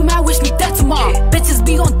business, you might wish me dead tomorrow. Bitches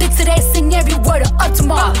be on dick today, sing every word of up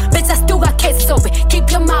tomorrow. Bitch, I still got cases open, keep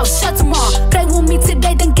your mouth shut tomorrow. Play with me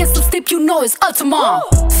today, then get some sleep, you know know it's up tomorrow.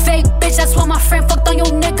 Fake bitch, that's why my friend fucked on your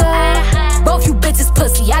nigga. Both you bitches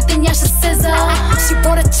pussy, I think y'all should scissor. She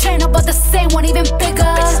bought a chain, but the same one even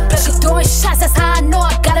bigger. She throwing shots, that's how I know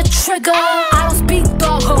I got a trigger. I don't speak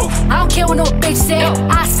dog ho, I don't care what no bitch say.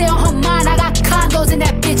 I say on her mind, I got condos in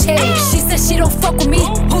that bitch head. She said she don't fuck with me,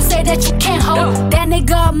 who say that you can't hold? That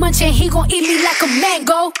nigga munchin', he gon' eat me like a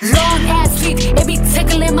mango. Long ass sleep, it be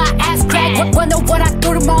tickling my ass crack. Wonder what I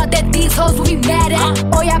do tomorrow that these hoes will be mad at.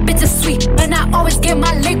 Oh y'all bitches sweet, and I always get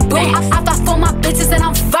my lick boo. I fight for my bitches and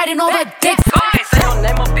I'm fighting over dick. Say your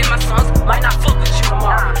name up in my songs, might not fuck with you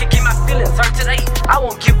tomorrow. Can't get my feelings hurt today, I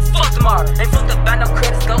won't give a fuck tomorrow. Ain't fucked up by no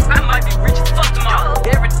credit scores, I might be rich as fuck tomorrow.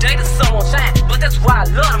 Every day the sun won't shine, but that's why I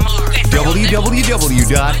love tomorrow.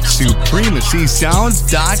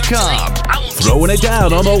 www.supremacysounds.com. Throwing it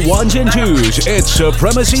down on the ones and twos, it's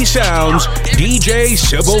Supremacy Sounds, DJ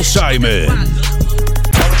Sybil Simon.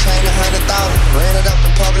 Chain 100,000, ran it up in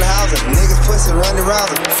public housing. Niggas pussy run the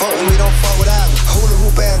rouser. Fuck with me, don't fuck without me. Hula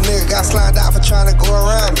hoop ass nigga got slimed out for trying to go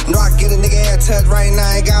around me. Know I get a nigga ass touch right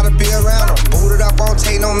now, ain't gotta be around him. Booted up, won't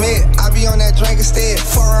take no mid. I be on that drink instead.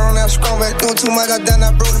 Fuck around on that scrum back, doing too much, I done, I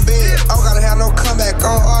broke the bed. I don't gotta have no comeback,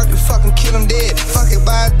 gon' argue, fucking kill him dead. Fuck it,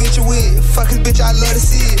 buy a bitch a wig. Fuck his bitch, I love to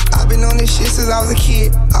see it. I been on this shit since I was a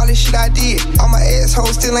kid. All this shit I did. All my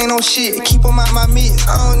assholes still ain't on shit. Keep them out my midst.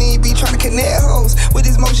 I don't need be trying to connect hoes with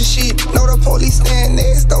this motion shit. Know the police stand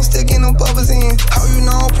next, don't still get them bubbles in. How you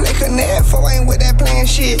know I don't play connect, for I ain't with that playing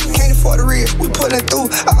shit. Can't afford the risk, we pulling through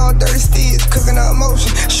all dirty sticks. Cooking up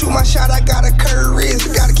motion, shoot my shot, I got a curved wrist.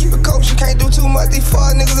 Gotta keep it kosher, can't do too much, these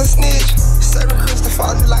fuck niggas a snitch. Serving crystal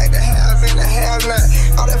falls like the halves and the halves not.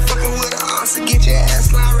 All that fucking with the odds to get your ass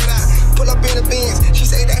slide right out. Pull up in the Benz, she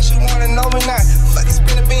say that she wanna know me now. Fucking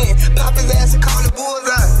spin a bin, pop his ass and call the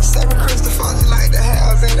bullseye. Serving crystal falls like the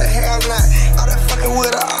halves and the halves not. All that fucking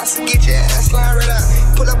with the odds to get your ass slide right out.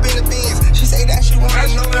 Pull up in the Benz, she say that she wanna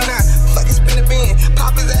know me now. Fucking spin a bin,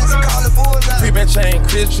 pop his ass and call the bullseye. Three-band chain,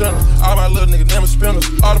 Chris Jenner. All my little niggas, never spinners.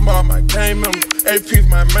 All them all my game members. AP for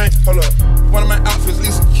my main, hold up. One of my outfits,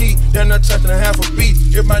 Lisa Key. They're not touching a half a beat.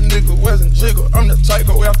 If my nigga wasn't jiggle, I'm the type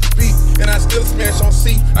go after beat. And I still smash on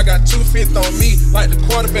C. I got 2 fifths on me, like the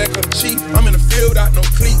quarterback of the Chief. I'm in the field, out no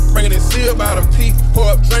cleat. Bringing it seal by the peak.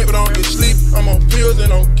 Pour up drink, but I don't get sleep. I'm on pills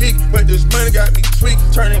and on geek, but this money got me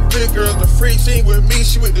tweaked. Turning good girls to free. She ain't with me,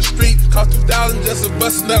 she with the street. Cost $2,000 just a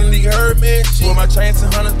bus, and I don't need her, man. She with my chain to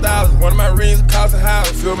 100,000. One of my rings cost a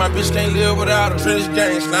house. Feel my bitch can't live without her. Finish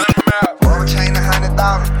games, now I'm out. One chain 100,000,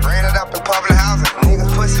 ran it up in public housing.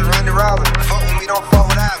 Niggas pussy run the rouser. Fuck with me, don't fuck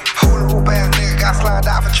without me. Hula hoop ass nigga got slimed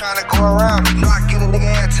out for trying to go around me. Know I get a nigga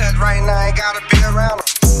ass touch right now, ain't gotta be around him.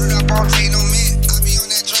 Booted up, won't take no mid. I be on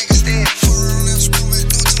that drink instead. Fuck around that screw man,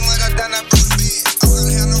 do too much, I done, I broke the bed. I don't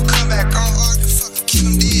gotta have no comeback, gon' argue, fucking kill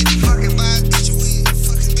him dead. Fucking buy a bitch a wig.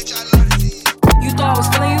 Fuck his bitch, I love to see it. You thought I was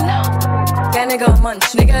feeling you? That nigga munch.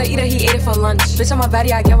 Nigga eat it, he ate it for lunch. Bitch, on my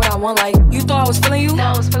body, I get what I want, like. You thought I was feeling you?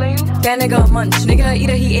 That nigga munch. Nigga eat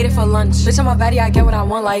it, he ate it for lunch. Bitch, on my body, I get what I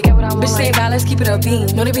want, like. Bitch, say bad, let's keep it a beam.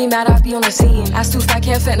 Know they be mad, I be on the scene. Ass too fat,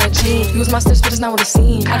 can't fit in a jean. Use my stitch, but it's not what it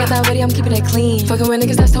seems. I got that ready, I'm keeping it clean. Fucking with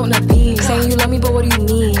niggas that's toting a beam. Saying you love me, but what do you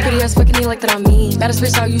mean? Pretty ass fucking me like that I'm mean. Baddest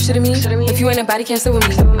bitch, are you shitting me? If you ain't a baddie, can't sit with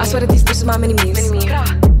me. I swear that these bitches my mini-me's.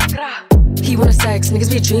 He wanna sex, niggas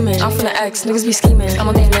be dreaming. I'm from the X, niggas be scheming. I'm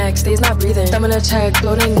on their necks, they's not breathing. Thumb in a check,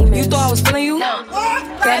 blow their demons. You thought I was feeling you?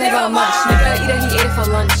 That nigga munch. Nigga eat it, he ate it for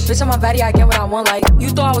lunch. Bitch, on my body, I get what I want, like. You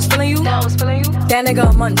thought I was feeling you? That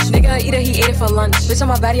nigga munch. Nigga eat it, he ate it for lunch. Bitch, on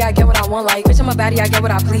my body, I get what I want, like. Bitch, on my body, I get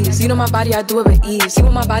what I please. You know my body, I do it with ease. See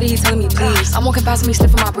with my body, he telling me please. I'm walking past me,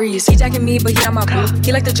 sniffing my breeze. He jacking me, but he not my boo.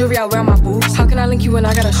 He like the jewelry I wear on my boobs. How can I link you when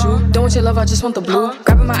I got a shoe? Don't want your love, I just want the blue.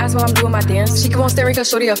 Grabbing my ass while I'm doing my dance. She keep on staring cause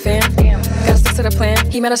shorty a fan. Gotta stick to the plan.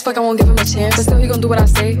 He mad as fuck, I won't give him a chance. But still he gon' do what I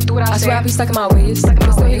say. I swear I be stuck in my ways.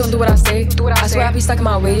 But still he gon' do what I say. I swear I be stuck in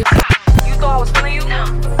my ways. You thought I was feeling you?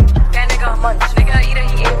 That nigga munch. Nigga eat it,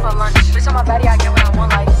 he ate it for lunch. Bitch, on my body, I get what I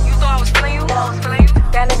want, like. You thought I was feeling you?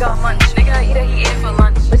 That nigga munch. Nigga eat it, he ate it for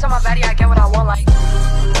lunch. Bitch, on my body, I get what I want, like.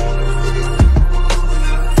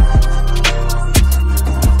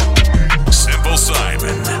 Simple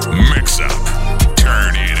Simon, mix up,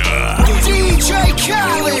 turn it up. DJ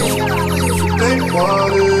Khaled. They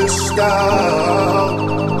wanna stop,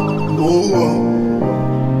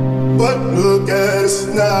 oh, but look at us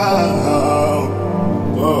now.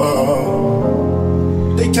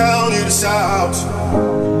 Oh, they counted us out.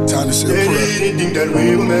 Time to say they didn't think that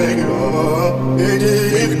we would make it up. They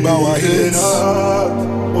didn't bow our heads.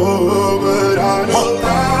 Oh, but I know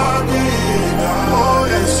God did. Oh,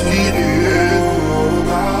 yes, He did. Oh,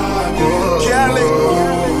 God did. Khaled.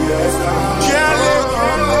 Oh, yes, God did.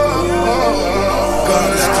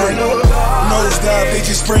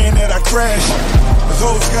 crash.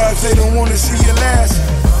 Those guys, they don't wanna see you last.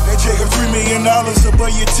 They take up $3 million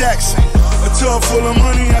above your tax. A tub full of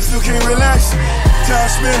money, I still can't relax. Time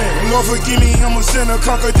spinning, Lord forgive me, I'm a sinner.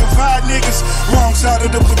 Conquer, divide niggas. Wrong side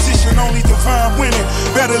of the petition, only divine winning.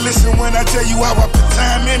 Better listen when I tell you how I put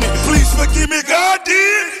time in it. Please forgive me, God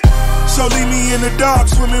did. So leave me in the dark,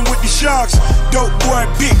 swimming with the sharks. Dope boy,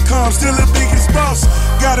 big calm, still the biggest boss.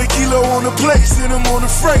 Got a kilo on the plate, send them on the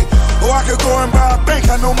freight. Or I could go and buy a bank,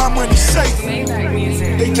 I know my money's safe.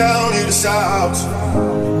 They counted us out.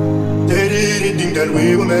 They didn't think that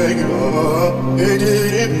we would make it up. They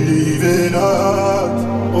didn't believe in us.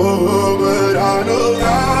 Oh, but I know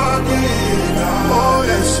God did. Oh,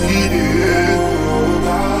 yes, He did.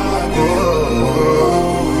 Oh,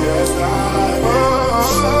 yes, I did.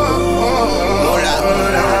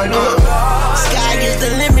 Sky is the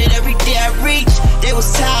limit, every day I reach. They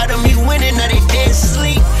was tired of me winning, now they dead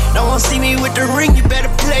sleep. Don't wanna see me with the ring, you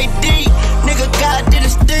better play D. Nigga, God did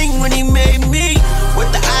his thing when he made me.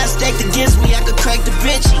 With the odds stacked against me, I could crack Da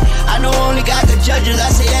Vinci. I know only God could judge us, I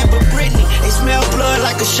say that but Britney. They smell blood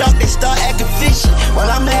like a shark, they start acting fishy. Well,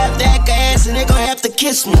 I'ma have to act ass and they gon' have to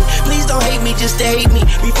kiss me. Please don't hate me just to hate me.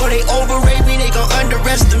 Before they overrate me, they gon'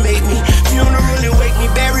 underestimate me. Funeral and wake me,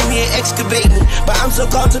 bury me and excavate me. But I'm so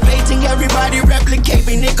cultivating, everybody replicate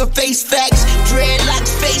me. Nigga, face facts,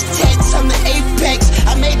 dreadlocks, face tats, I'm the apex.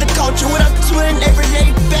 I made the culture what I'm twin, every lay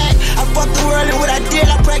back. I fucked the world and what I did,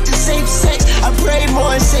 I practiced safe sex. I prayed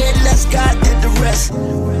more and said less, God did the rest.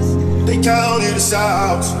 They counted us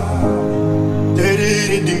out. They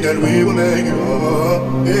didn't think that we would make it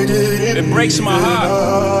up. They didn't. It breaks my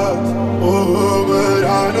heart. Oh, but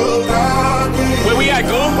I know God did. Where we at,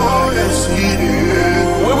 go? Oh, yes, He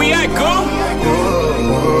did. Where we at, go? Oh,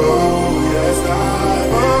 yes,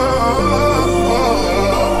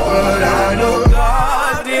 but I know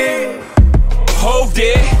God did. Hove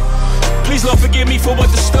did. Please, Lord, forgive me for what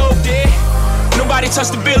the stove did. Nobody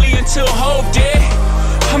touched the billy until Hove did.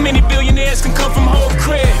 How many billionaires can come from Hove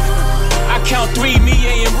crib? I count 3, me,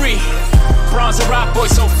 A, and Ree. Bronze and rock boy,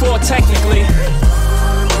 so 4 technically.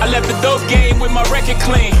 I left the dope game with my record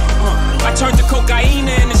clean. I turned the cocaine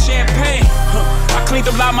into champagne. I cleaned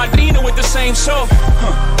up La Madrina with the same soap.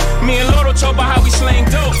 Me and Loro talk about how we slang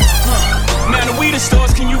dope. Now the weed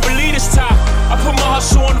stores, can you believe this top? I put my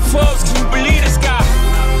hustle on the Forbes, can you believe this guy?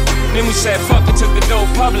 Then we said fuck it, took the dope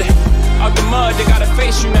public. Out the mud, they gotta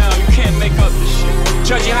face you now, you can't make up this shit.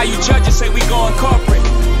 Judge it how you judge it, say we going corporate.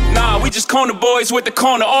 Nah, we just corner boys with the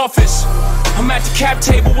corner office. I'm at the cap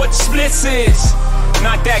table, what the splits is.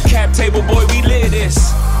 Not that cap table, boy, we live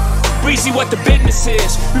this. Breezy, what the business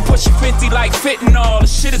is. We pushing 50 like fentanyl, the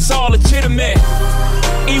shit is all legitimate.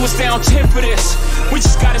 E was down 10 for this. We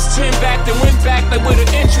just got his 10 back, then went back like where the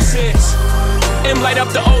interest is. M light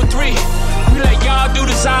up the 03. We let y'all do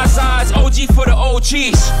the Zazas, OG for the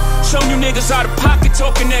OGs. Some you niggas out of pocket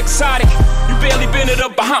talking exotic. You barely been it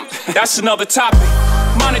up behind. That's another topic.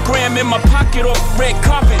 Monogram in my pocket off the red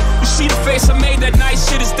carpet. You see the face I made, that nice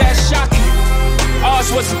shit is that shocking.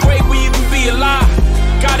 Ours wasn't great, we even be alive.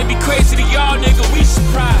 Gotta be crazy to y'all, nigga, we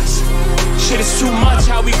surprised. Shit is too much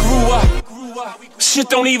how we grew up. Shit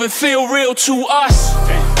don't even feel real to us.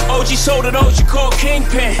 OG sold it, OG called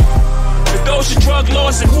Kingpin. If those are drug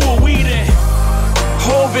lords, then who are we then?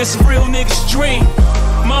 Hove is a real nigga's dream.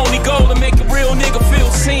 My only goal to make a real nigga feel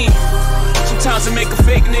seen. Sometimes I make a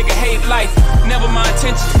fake nigga hate life. Never my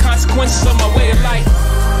intentions, the consequences of my way of life.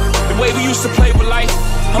 The way we used to play with life,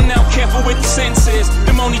 I'm now careful with the sentences.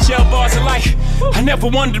 Them only jail bars of life. I never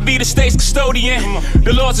wanted to be the state's custodian.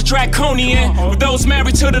 The laws are draconian. With those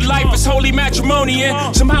married to the life, it's holy matrimony.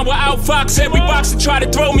 Somehow I outfox every box and try to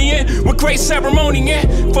throw me in with great ceremony.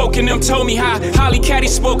 Folk in them told me how Holly Caddy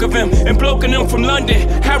spoke of him, and bloke in them from London,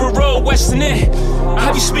 Harrow Road, Western End.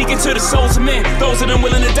 I be speaking to the souls of men, those of them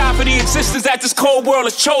willing to die for the existence that this cold world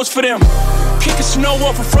has chose for them. Kicking snow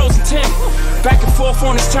off a frozen Tim, back and forth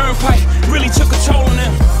on this turnpike, really took a toll on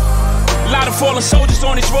them. A lot of fallen soldiers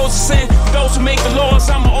on these roads of sin. Those who make the laws,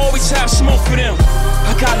 I'ma always have smoke for them.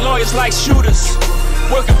 I got lawyers like shooters,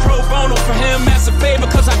 working pro bono for him as a favor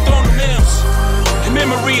cause I thrown them M's. In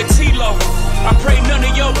memory of T-Lo, I pray none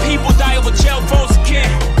of your people die over jail phones again.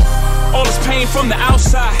 All this pain from the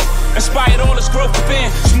outside inspired all this growth within.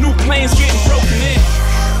 Some new planes getting broken in.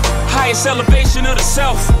 Highest elevation of the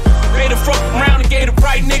self. They the fuck around and gave the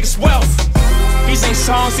right niggas wealth. These ain't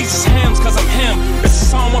songs, these is hymns, cause I'm him. This is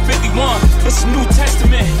Psalm 151, this is New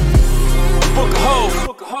Testament. Book of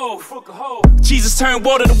Hove. Jesus turned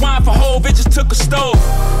water to wine for Hove, it just took a stove.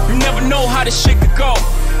 You never know how this shit could go.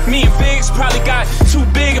 Me and Biggs probably got too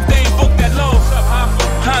big if they ain't booked that low.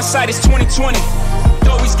 Hindsight is 2020.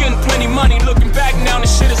 Though we He's getting plenty money. Looking back now,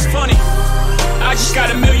 this shit is funny. I just got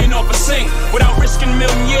 $1 million off a sink without risking a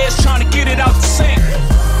million years trying to get it out the sink.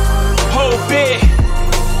 Whole bit.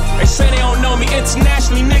 They say they don't know me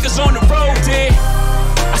internationally, niggas on the road did.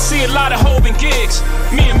 I see a lot of Hove and gigs.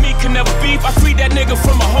 Me and me can never beef. I freed that nigga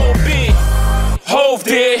from a whole bid. Hove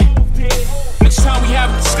did. Next time we have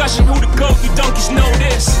a discussion, who the GOAT? You donkeys know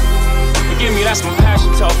this. Forgive me, that's my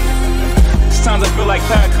passion talking. Sometimes I feel like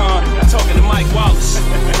Paracon talking to Mike Wallace.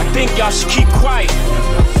 I think y'all should keep quiet.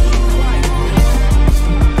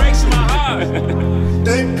 Breaks my heart.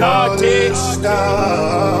 They God did.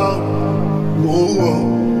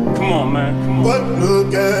 Come on, man. Come on. But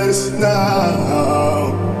look at us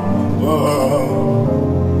now.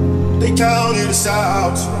 They counted us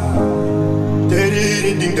out. They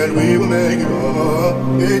didn't think that we would make it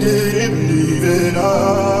up. They didn't believe in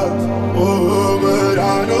us. Oh, but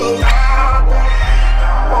I know.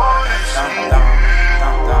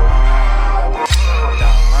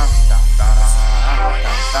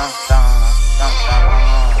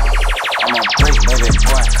 I'm a brick, baby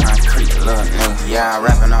boy, concrete, little nigga. Yeah, I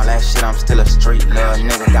rapping all that shit, I'm still a street, little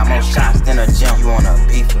nigga. Got more shots than a gym, you wanna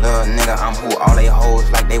beef, little nigga. I'm who all they hoes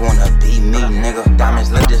like they wanna be me, nigga.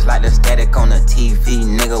 Diamonds look just like the static on the TV,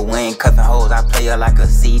 nigga. We ain't cuffin' hoes, I play her like a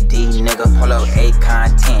CD, nigga. Pull up A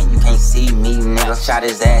content, you can't see me, nigga. Shot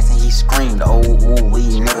his ass and he screamed, oh, ooh,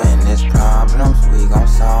 wee, nigga. And there's problems, we gon'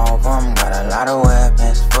 solve them. Got a lot of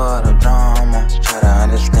weapons for the drama. Try to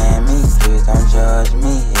understand me, please don't judge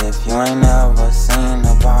me if you ain't never seen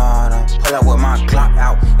the bottom. Pull up with my Glock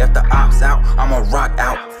out, if the ops out, I'ma rock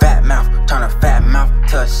out. Fat mouth, turn a fat mouth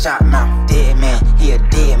to a shot mouth. Dead man, he a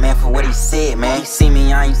dead man for what he said, man. He see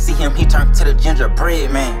me, I ain't see him, he turned to the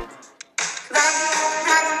gingerbread man.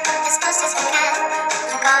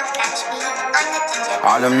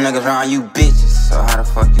 All them niggas around you bitches, so how the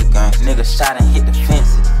fuck you gang? Nigga shot and hit the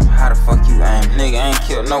fences, how the fuck you aim? Nigga ain't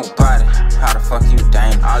killed nobody, how the fuck you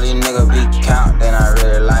dame? All these niggas be count, they not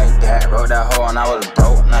really like that. Wrote that hoe and I was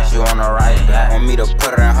broke, now she wanna write that. Want me to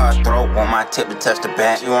put her in her throat, want my tip to touch the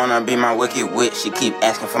back. She wanna be my wicked witch, she keep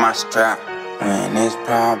asking for my strap. When there's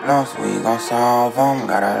problems, we gon' solve them.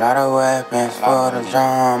 Got a lot of weapons for the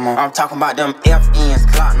drama. I'm talking about them FNs,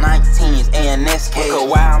 Glock 19s, ANSK. Look a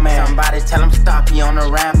wild man, somebody tell him stop, he on a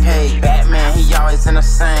rampage. Batman, he always in the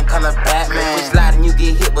same color, Batman. We sliding, you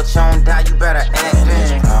get hit, but you don't die, you better act. When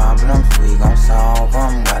there's problems, we gon' solve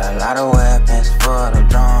them. Got a lot of weapons for the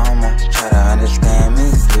drama. Try to understand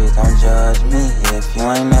me, please don't judge me if you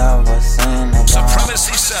ain't never seen the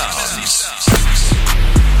Supremacy Sounds.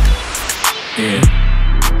 Yeah.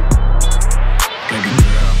 Baby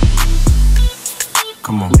girl.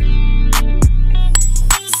 Come on.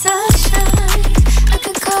 Sunshine, I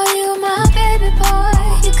could call you my baby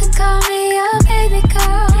boy. You could call me your baby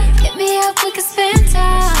girl. Hit me up, we could spend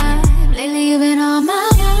time. Lately you've been on my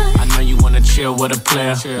mind. I know you wanna chill with a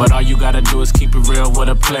player, but all you gotta do is keep it real with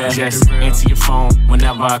a player. Just answer your phone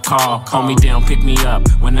whenever I call. Hold me down, pick me up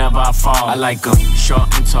whenever I fall. I like 'em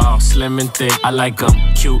short and tall, slim and thick. I like 'em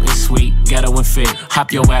cute and sweet, ghetto and fit.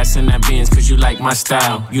 Hop your ass in that Benz cause you like my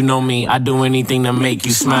style. You know me, I do anything to make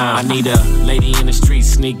you smile. I need a lady in the street,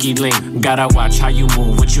 sneaky link. Gotta watch how you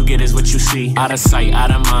move, what you get is what you see. Out of sight,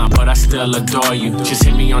 out of mind, but I still adore you. Just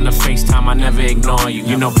hit me on the FaceTime, I never ignore you.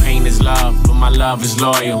 You know pain is love, but my love is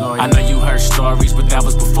loyal. I know you heard stories, but that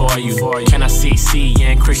was before you. Can I see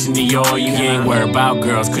and Christian Dior? You ain't worried about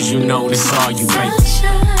girls, cause you know this all you make.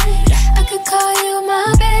 I could call you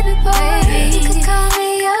my baby boy. You could call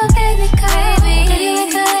me your baby girl. Baby, we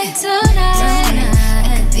could live tonight.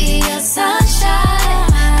 I could be your sunshine.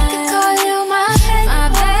 I could call you my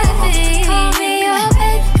baby. Call me your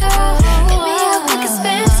baby girl. Hit me up, we could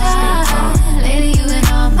spend time. Lately you been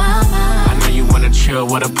on my mind. I know you wanna chill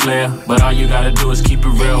with a player, but all you gotta do is keep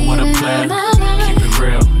it real with a player. Keep it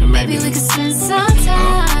real, and maybe we could spend some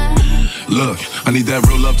time. Look, I need that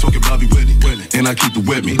real love talking Bobby Whitney. And I keep it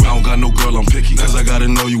with me. I don't got no girl, I'm picky. Cause I gotta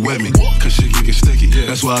know you with me. Cause shit can get sticky.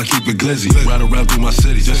 That's why I keep it glizzy. Ride around through my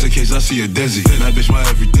city. Just in case I see a dizzy. That bitch my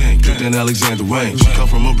everything. Good in Alexander Wayne. She come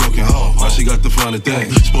from a broken home. Now she got the finer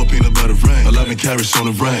thing. Sport peanut butter rain. 11 carats on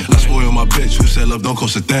the brain. I spoil my bitch. Who said love don't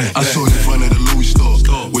cost a thing? I saw you in front of the Louis store.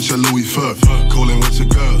 With your Louis fur. Coolin' with your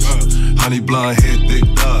girls. Honey blonde hair, thick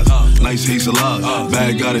thighs. Nice hazel eyes.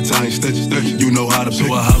 Bag got Italian stitches. You know how to pick.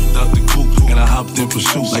 So I hopped out the coupe. And I hopped in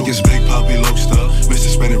pursuit. Like it's Big Poppy Lobster. Mr.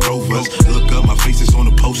 Spinning Rovers. Look up, my face is on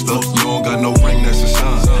the poster. You don't got no ring, that's a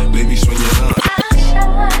sign. Baby, swing your line.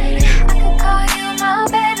 I could call you my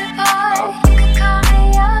baby boy. You could call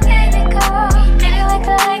me your baby girl. Maybe we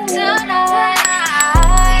could like tonight.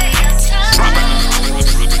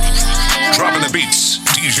 Dropping the beats,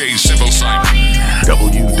 DJ Simple Simon.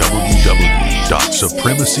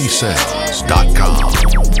 www.supremacysounds.com.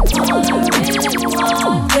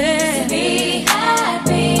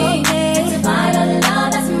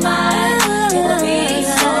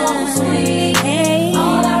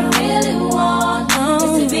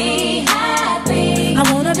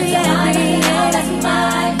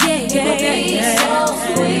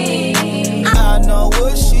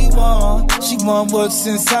 She want what's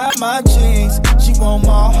inside my jeans. She want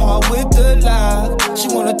my heart with the lie. She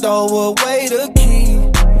wanna throw away the key.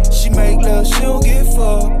 She make love, she don't get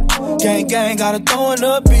fucked. Gang, gang, gotta throw in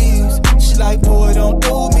the beats. She like, boy, don't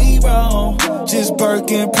do me wrong. Just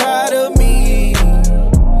Birkin, proud of me.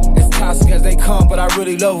 As toxic as they come, but I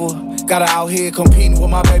really love her. Got her out here competing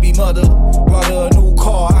with my baby mother. Brought her a new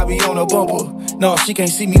car, I be on a bumper. No, she can't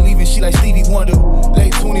see me leaving, she like Stevie Wonder.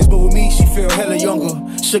 Late 20s, but with me, she feel hella younger.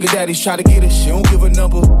 Sugar daddies try to get her, she don't give a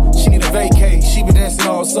number. She need a vacay, she been dancing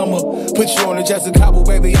all summer. Put you on the Jessica Cabo,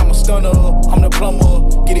 baby, I'm a stunner. I'm the plumber,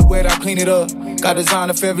 get it wet, I clean it up. Got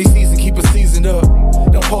designer for every season, keep it seasoned up.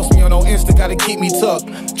 Don't post me on no Insta, gotta keep me tucked.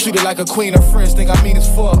 Treat her like a queen, her friends think I mean as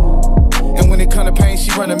fuck. And when it come to pain, she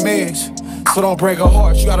run a mess. So don't break her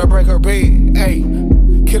heart, you gotta break her bed. Ayy,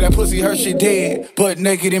 kill that pussy, her shit dead. Butt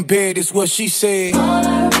naked in bed is what she said. All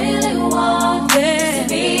I really want is to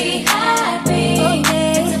be happy.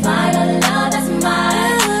 To find a love that's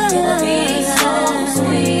mine. To be so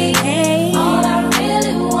sweet. All I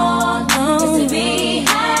really want is to be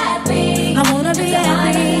happy. I wanna be happy. To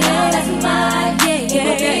find a love that's mine. To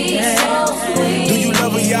be so sweet. Do you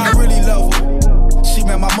love her? Yeah, I really love her. She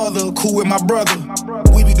met my mother, cool with my brother.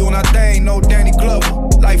 We be doing our thing, no Danny Glover.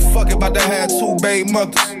 Like fuck it, about to have 2 baby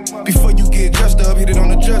mothers. Before you get dressed up, hit it on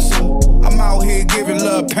the dresser. I'm out here giving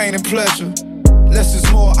love, pain, and pleasure. Less is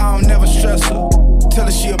more, I don't never stress her. Tell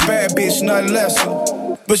her she a bad bitch, nothing lesser.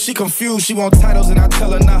 But she confused, she want titles and I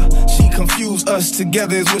tell her nah. She confused, us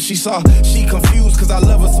together is what she saw. She confused cause I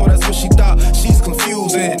love her, so that's what she thought. She's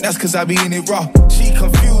confused and that's cause I be in it raw. She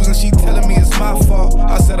confused and she telling me it's my fault.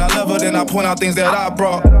 I said I love her, then I point out things that I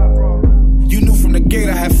brought. You knew from the gate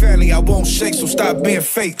I had family, I won't shake, so stop being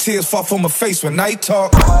fake. Tears fall from my face when I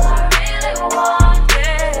talk. All I really want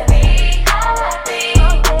is to be happy.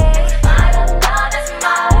 Find a love that's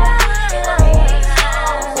mine. To be so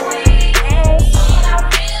sweet. All I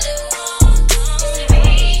really want is to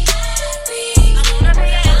be happy. I wanna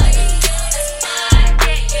be happy. That's mine.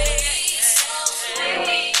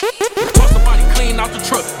 Toss somebody clean out the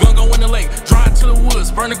truck, gun go in the lake. Drive to the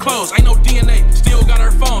woods, burn the clothes, ain't no DNA. Still got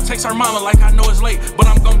her phone, text her mama like I know it's late. But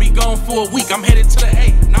I'm gonna be gone for a week, I'm headed to the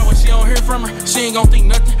A. Now when she don't hear from her, she ain't gon' think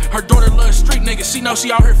nothing. Her daughter loves street niggas, she know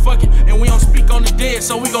she out here fucking. And we don't speak on the dead,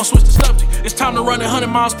 so we gon' switch the subject. It's time to run 100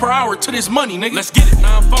 miles per hour to this money, nigga. Let's get it,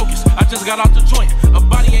 now I'm focused, I just got out the joint. A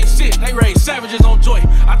body ain't shit, they raise savages on joy.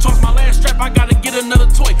 I tossed my last strap, I gotta get another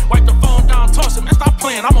toy. Wipe the phone down, toss it, man, stop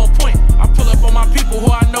playing, I'm on point. I pull up on my people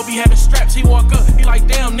who I know be having straps. He walk up, he like,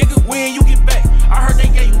 damn nigga, when you get back? I heard they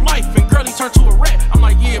gave you life, and girl, he turned to a rat. I'm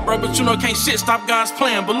like, yeah, bro, but you know can't shit stop God's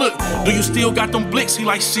plan. But look, do you still got them blicks? He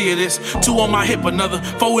like, shit, it's 2 on my hip, another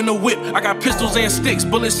 4 in the whip. I got pistols and sticks,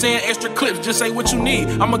 bullets and extra clips. Just say what you need,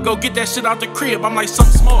 I'ma go get that shit out the crib. I'm like,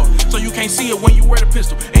 something small, so you can't see it when you wear the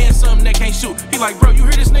pistol. And something that can't shoot. He like, bro, you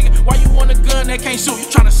hear this nigga? Why you want a gun that can't shoot? You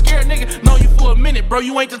tryna scare a nigga? Know you for a minute, bro,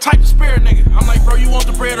 you ain't the type to spare a nigga. I'm like, bro, you want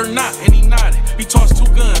the bread or not? And he nodded. He tossed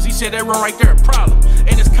 2 guns, he said that run right there, a problem.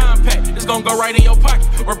 And it's compact, it's gonna go right in your pocket.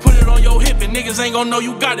 Or put it on your hip and niggas ain't gonna know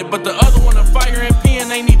you got it. But the other one, a fire and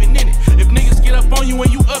pen ain't even in it. If niggas get up on you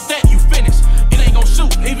when you up that, you finish. It ain't gon'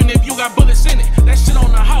 shoot, even if you got bullets in it. That shit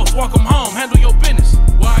on the house, walk 'em home, handle your business.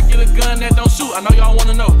 Why I get a gun that don't shoot? I know y'all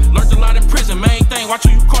wanna know. Learned a lot in prison, main thing, watch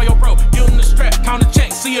who you call your bro. Give him the strap, count the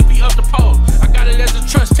check, see if he up the pole. I got it as a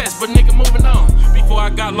trust test, but nigga moving on. Before I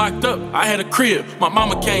got locked up, I had a crib. My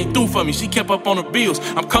mama came through for me, she kept up on the bills.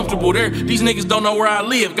 I'm comfortable there, these niggas don't know where I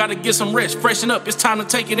live. Gotta get some rest, freshen up, it's time to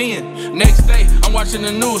take it in. Next day, I'm watching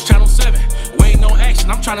the news, channel 7. Waiting on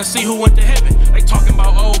action, I'm trying to see who went to heaven. They talking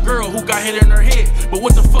about old girl who got hit in her head. But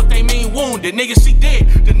what the fuck they mean wounded? Nigga, she dead.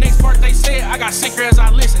 The next part they said, I got sicker as I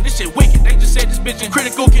listen. This shit wicked, they just said this bitch in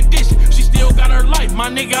critical condition. She still got her life, my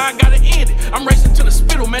nigga, I gotta end it. I'm racing to the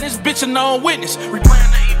spittle, man, this bitch a known witness. Replaying the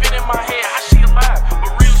event in my head, how she alive?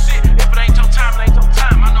 But real shit, if it ain't your time, it ain't your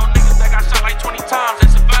time. I know niggas that got shot like 20 times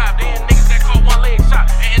and survived. Then niggas that caught 1 leg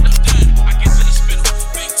shot and end up dead. I get to the spittle,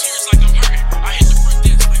 big tears like I'm hurting. I hit the front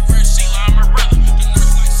desk like, where's Sheila? I'm her brother. The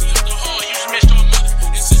nurse like, see up the hall, you just missed your mother.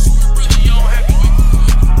 And since you her brother, you don't have to wait.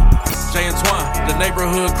 Jay Antoine, the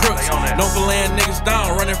neighborhood crook. bullets. Known for laying niggas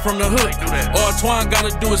down, running from the hood. All Twine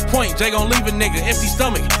gotta do is point. Jay gon' leave a nigga, empty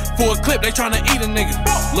stomach. For a clip, they tryna eat a nigga.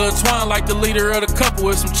 Lil' Twine like the leader of the couple.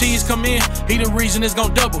 If some cheese come in, he the reason it's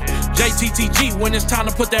gon' double. JTTG when it's time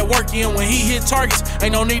to put that work in. When he hit targets,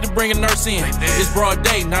 ain't no need to bring a nurse in. It's broad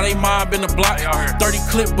day, now they mob in the block. 30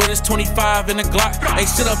 clip, but it's 25 in the Glock. They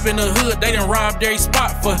sit up in the hood, they done robbed every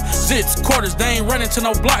spot for zits, quarters. They ain't running to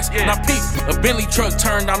no blocks. Now peep, a Bentley truck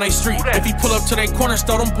turned down they street. If he pull up to they corner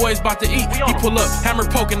store, them boys about to eat. He pull up, hammer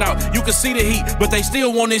poking out, you can see the heat, but they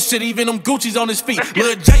still want this shit, even them Gucci's on his feet.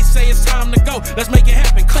 Lil' J say it's time to go, let's make it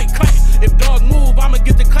happen, click, clap. If dog move, I'ma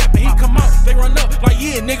get the clapping. He come out, they run up, like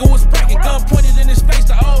yeah, nigga was bragging. Gun pointed in his face,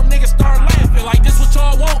 the old nigga start laughing. Like this what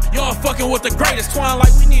y'all want? Y'all fucking with the greatest. Twine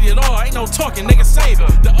like we need it all, ain't no talking, nigga save it.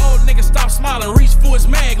 The old nigga stop smiling, reach for his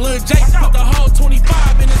mag. Lil' J put the whole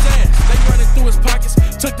 25 in his ass. They running through his pockets,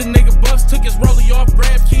 took the nigga bucks, took his rollie off,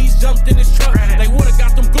 grabbed keys, jumped in his truck. They would've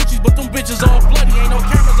got them Gucci's, but them bitches all bloody. Ain't no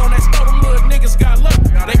cameras on that store, them little niggas got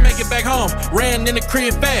lucky. They make it back home, ran in the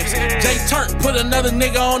crib fast. Jay turned, put another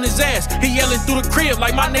nigga on his ass. He yelling through the crib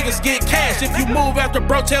like my niggas get cash. If you move after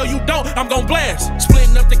bro tell you don't, I'm gon' blast.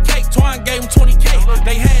 Splitting up the cake, Twine gave him 20K.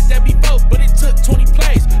 They had that before, but it took 20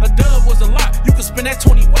 plays. A dub was a lot, you could spend that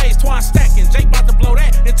 20 ways. Twine stacking, Jay bout to blow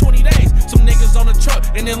that in 20 days. Some niggas on the truck,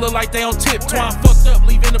 and it look like they on tip. Twine fucked up,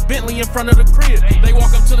 leaving a Bentley in front of the crib. They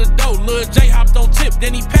walk up to the door, Lil' J hopped on tip,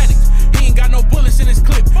 then he panicked. He ain't got no bullets in his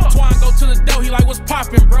clip. Twine go to the door, he like, what's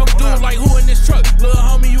poppin', bro? Dude like, who in this truck? Lil'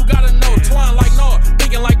 homie, you gotta know. Twine like, no,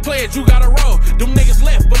 thinking like players, you gotta roll. Them niggas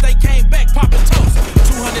left, but they came back, poppin' toast.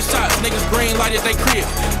 200 shots, niggas green lighted they crib.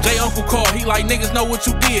 Jay Encore, he like, niggas know what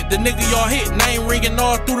you did. The nigga y'all hit, name ringing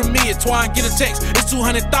all through the mid. Twine get a text, it's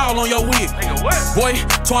 200,000 on your wig. Boy,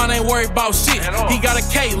 Twine ain't worried about shit. He got a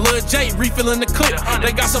K, Lil' J refilling the clip.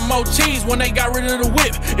 They got some more cheese when they got rid of the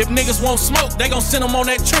whip. If niggas won't smoke, they gon' send them on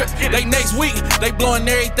that trip. They next week, they blowing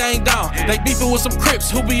everything down. They beefing with some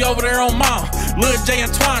Crips who be over there on Mount. Lil' J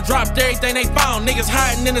and Twine dropped everything they found. Niggas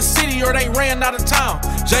hiding in the city or they ran out of town.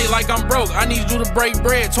 Jay like, I'm broke, I need you to break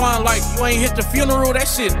bread. Twine like, you ain't hit the funeral, that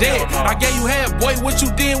shit dead. I gave you half, boy, what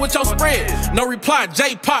you did with your spread? No reply,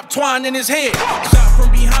 Jay popped Twine in his head. Shot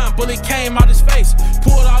from behind, bullet came out his face.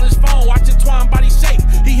 Pulled out his phone, watching Twine body shake.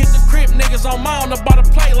 He hit the crib, niggas on Mount about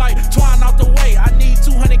to play like Twine out the way. I need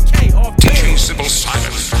 200K off DJ Simple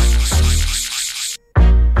Simon.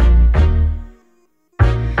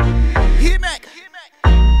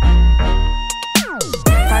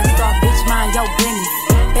 First off, bitch, mind your business.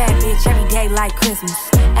 Bad bitch every day like Christmas.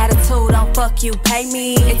 Attitude, don't fuck you, pay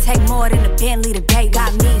me. It take more than a Bentley today.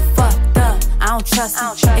 Got me fucked up, I don't trust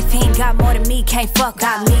him. If he ain't got more than me, can't fuck.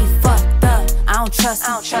 Got me fucked up, I don't trust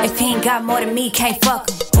him. If he ain't got more than me, can't fuck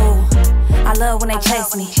him. Ooh, I love when they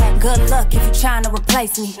chase me. Good luck if you tryna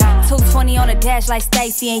replace me. 220 on the dash like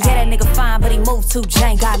Stacy. And yeah, that nigga fine, but he moved too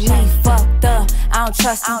jank. Got me fucked up, I don't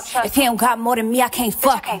trust him. If he don't got more than me, I can't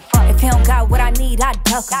fuck him. If he don't got what I need, I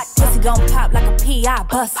duck him. Pussy gon' pop like a pea, I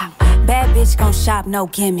bust him. Bad bitch gon' shop, no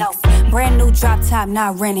gimmicks. Brand new drop top,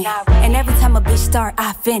 not renting. And every time a bitch start,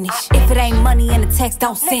 I finish. If it ain't money in the text,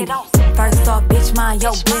 don't send it. First off, bitch, mind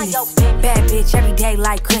your business. Bad bitch every day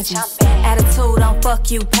like Christmas. Attitude, don't fuck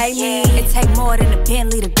you, pay me. It take more than a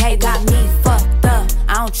Bentley today. Got me fucked up,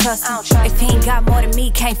 I don't trust him. If he ain't got more than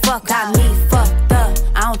me, can't fuck. Got me fucked up,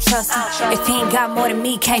 I don't trust him. If he ain't got more than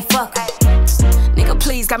me, can't fuck. Nigga,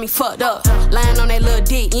 please got me fucked up. Lying on that little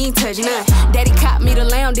dick, you ain't touching none. Daddy caught me the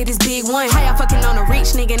lamb, did his big one. How y'all fucking on a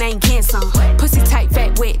rich nigga and ain't getting some? Pussy tight,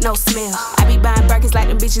 fat, wet, no smell. I be buying Birkins like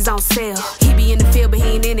them bitches on sale. He be in the field, but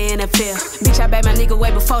he ain't in the NFL. Bitch, I bet my nigga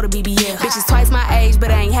way before the BBL. Bitches twice my age,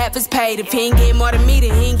 but I ain't half as paid. If he ain't getting more than me,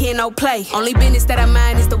 then he ain't getting no play. Only business that I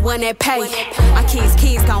mind is the one that pay. My kids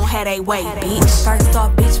gon' have they way, bitch. First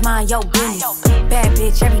off, bitch, mind your business. Bad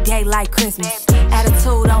bitch every day like Christmas.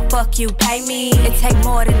 Attitude, don't fuck you, pay me. It take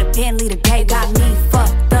more than a Bentley today. Got me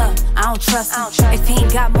fucked up, I don't trust him. If he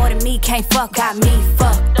ain't got more than me, can't fuck. Got me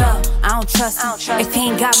fucked up, I don't trust him. If he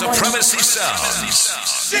ain't got more than me, Supremacy Sounds.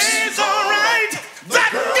 She's alright,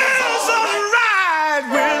 that girl's alright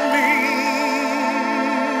with me.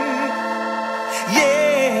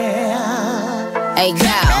 Yeah. Hey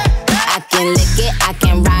girl, I can lick it, I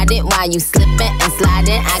can ride it while you slipping and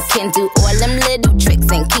sliding. I can do all them little tricks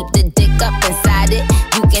and keep the dick up inside it.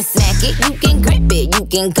 You can smack it, you can grip it, you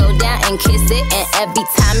can go down and kiss it. And every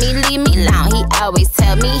time he leave me alone, he always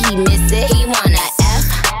tell me he miss it. He wanna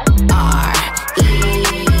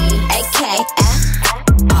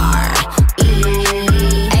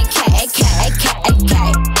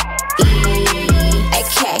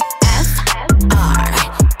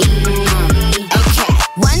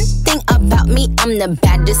I'm the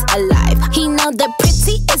baddest alive. He know the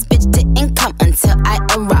prettiest bitch ain't come until I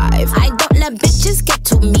arrive. I don't let bitches get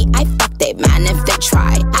to me, I fuck they man if they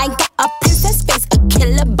try. I got a princess face, a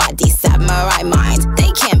killer body, samurai mind.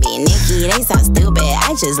 They can't be Nikki, they so stupid,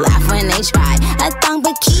 I just laugh when they try. A thong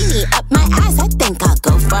bikini up my ass, I think I'll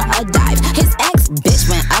go for a dive. His ex-bitch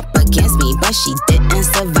went up against me, but she didn't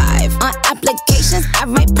survive. On applications, I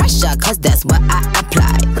write pressure, cause that's what I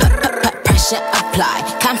apply. Pressure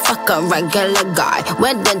apply, can't fuck a regular guy.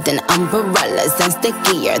 Wetter than umbrellas and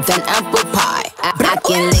stickier than apple pie. I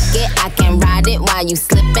can lick it, I can ride it while you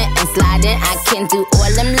slipping and sliding. I can do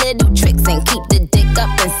all them little tricks and keep the dick up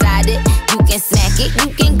inside it. You can smack it,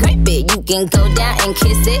 you can grip it, you can go down and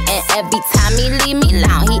kiss it. And every time he leave me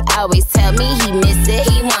alone, he always tell me he miss it.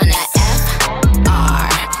 He wanna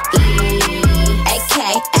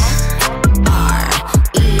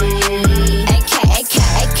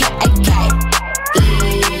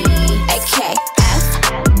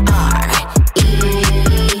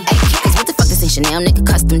Chanel, nigga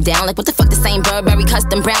custom down. Like what the fuck, the same Burberry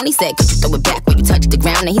custom brown. He said, could you throw it back when you touch the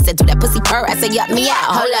ground? And he said, do that pussy purr. I said, yup, me out.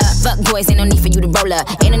 Hold up, fuck boys, ain't no need for you to roll up.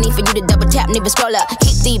 Ain't no need for you to double tap, neither scroll up.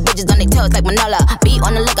 Keep these bitches on their toes like Manola. Be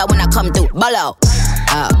on the lookout when I come through, bolo.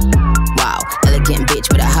 Oh, wow, elegant bitch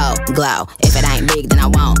with a hoe glow. If it ain't big, then I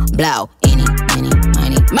won't blow. Any,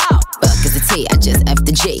 money, more. Fuck is the T, I just F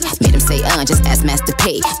the G. Made him say, just ask Master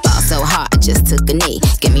P. Ball so hard, I just took a knee.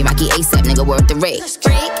 Give me Rocky ASAP, nigga, worth the rate.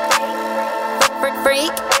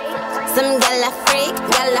 Freak, some gala freak,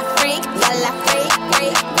 gala freak, gala freak,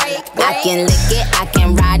 freak. I can lick it, I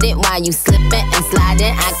can ride it while you slipping and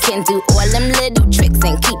sliding. I can do all them little tricks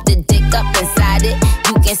and keep the dick up inside it.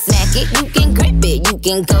 You can smack it, you can grip it, you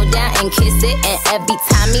can go down and kiss it. And every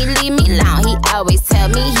time he leave me alone, he always tell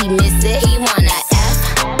me he miss it. He wanna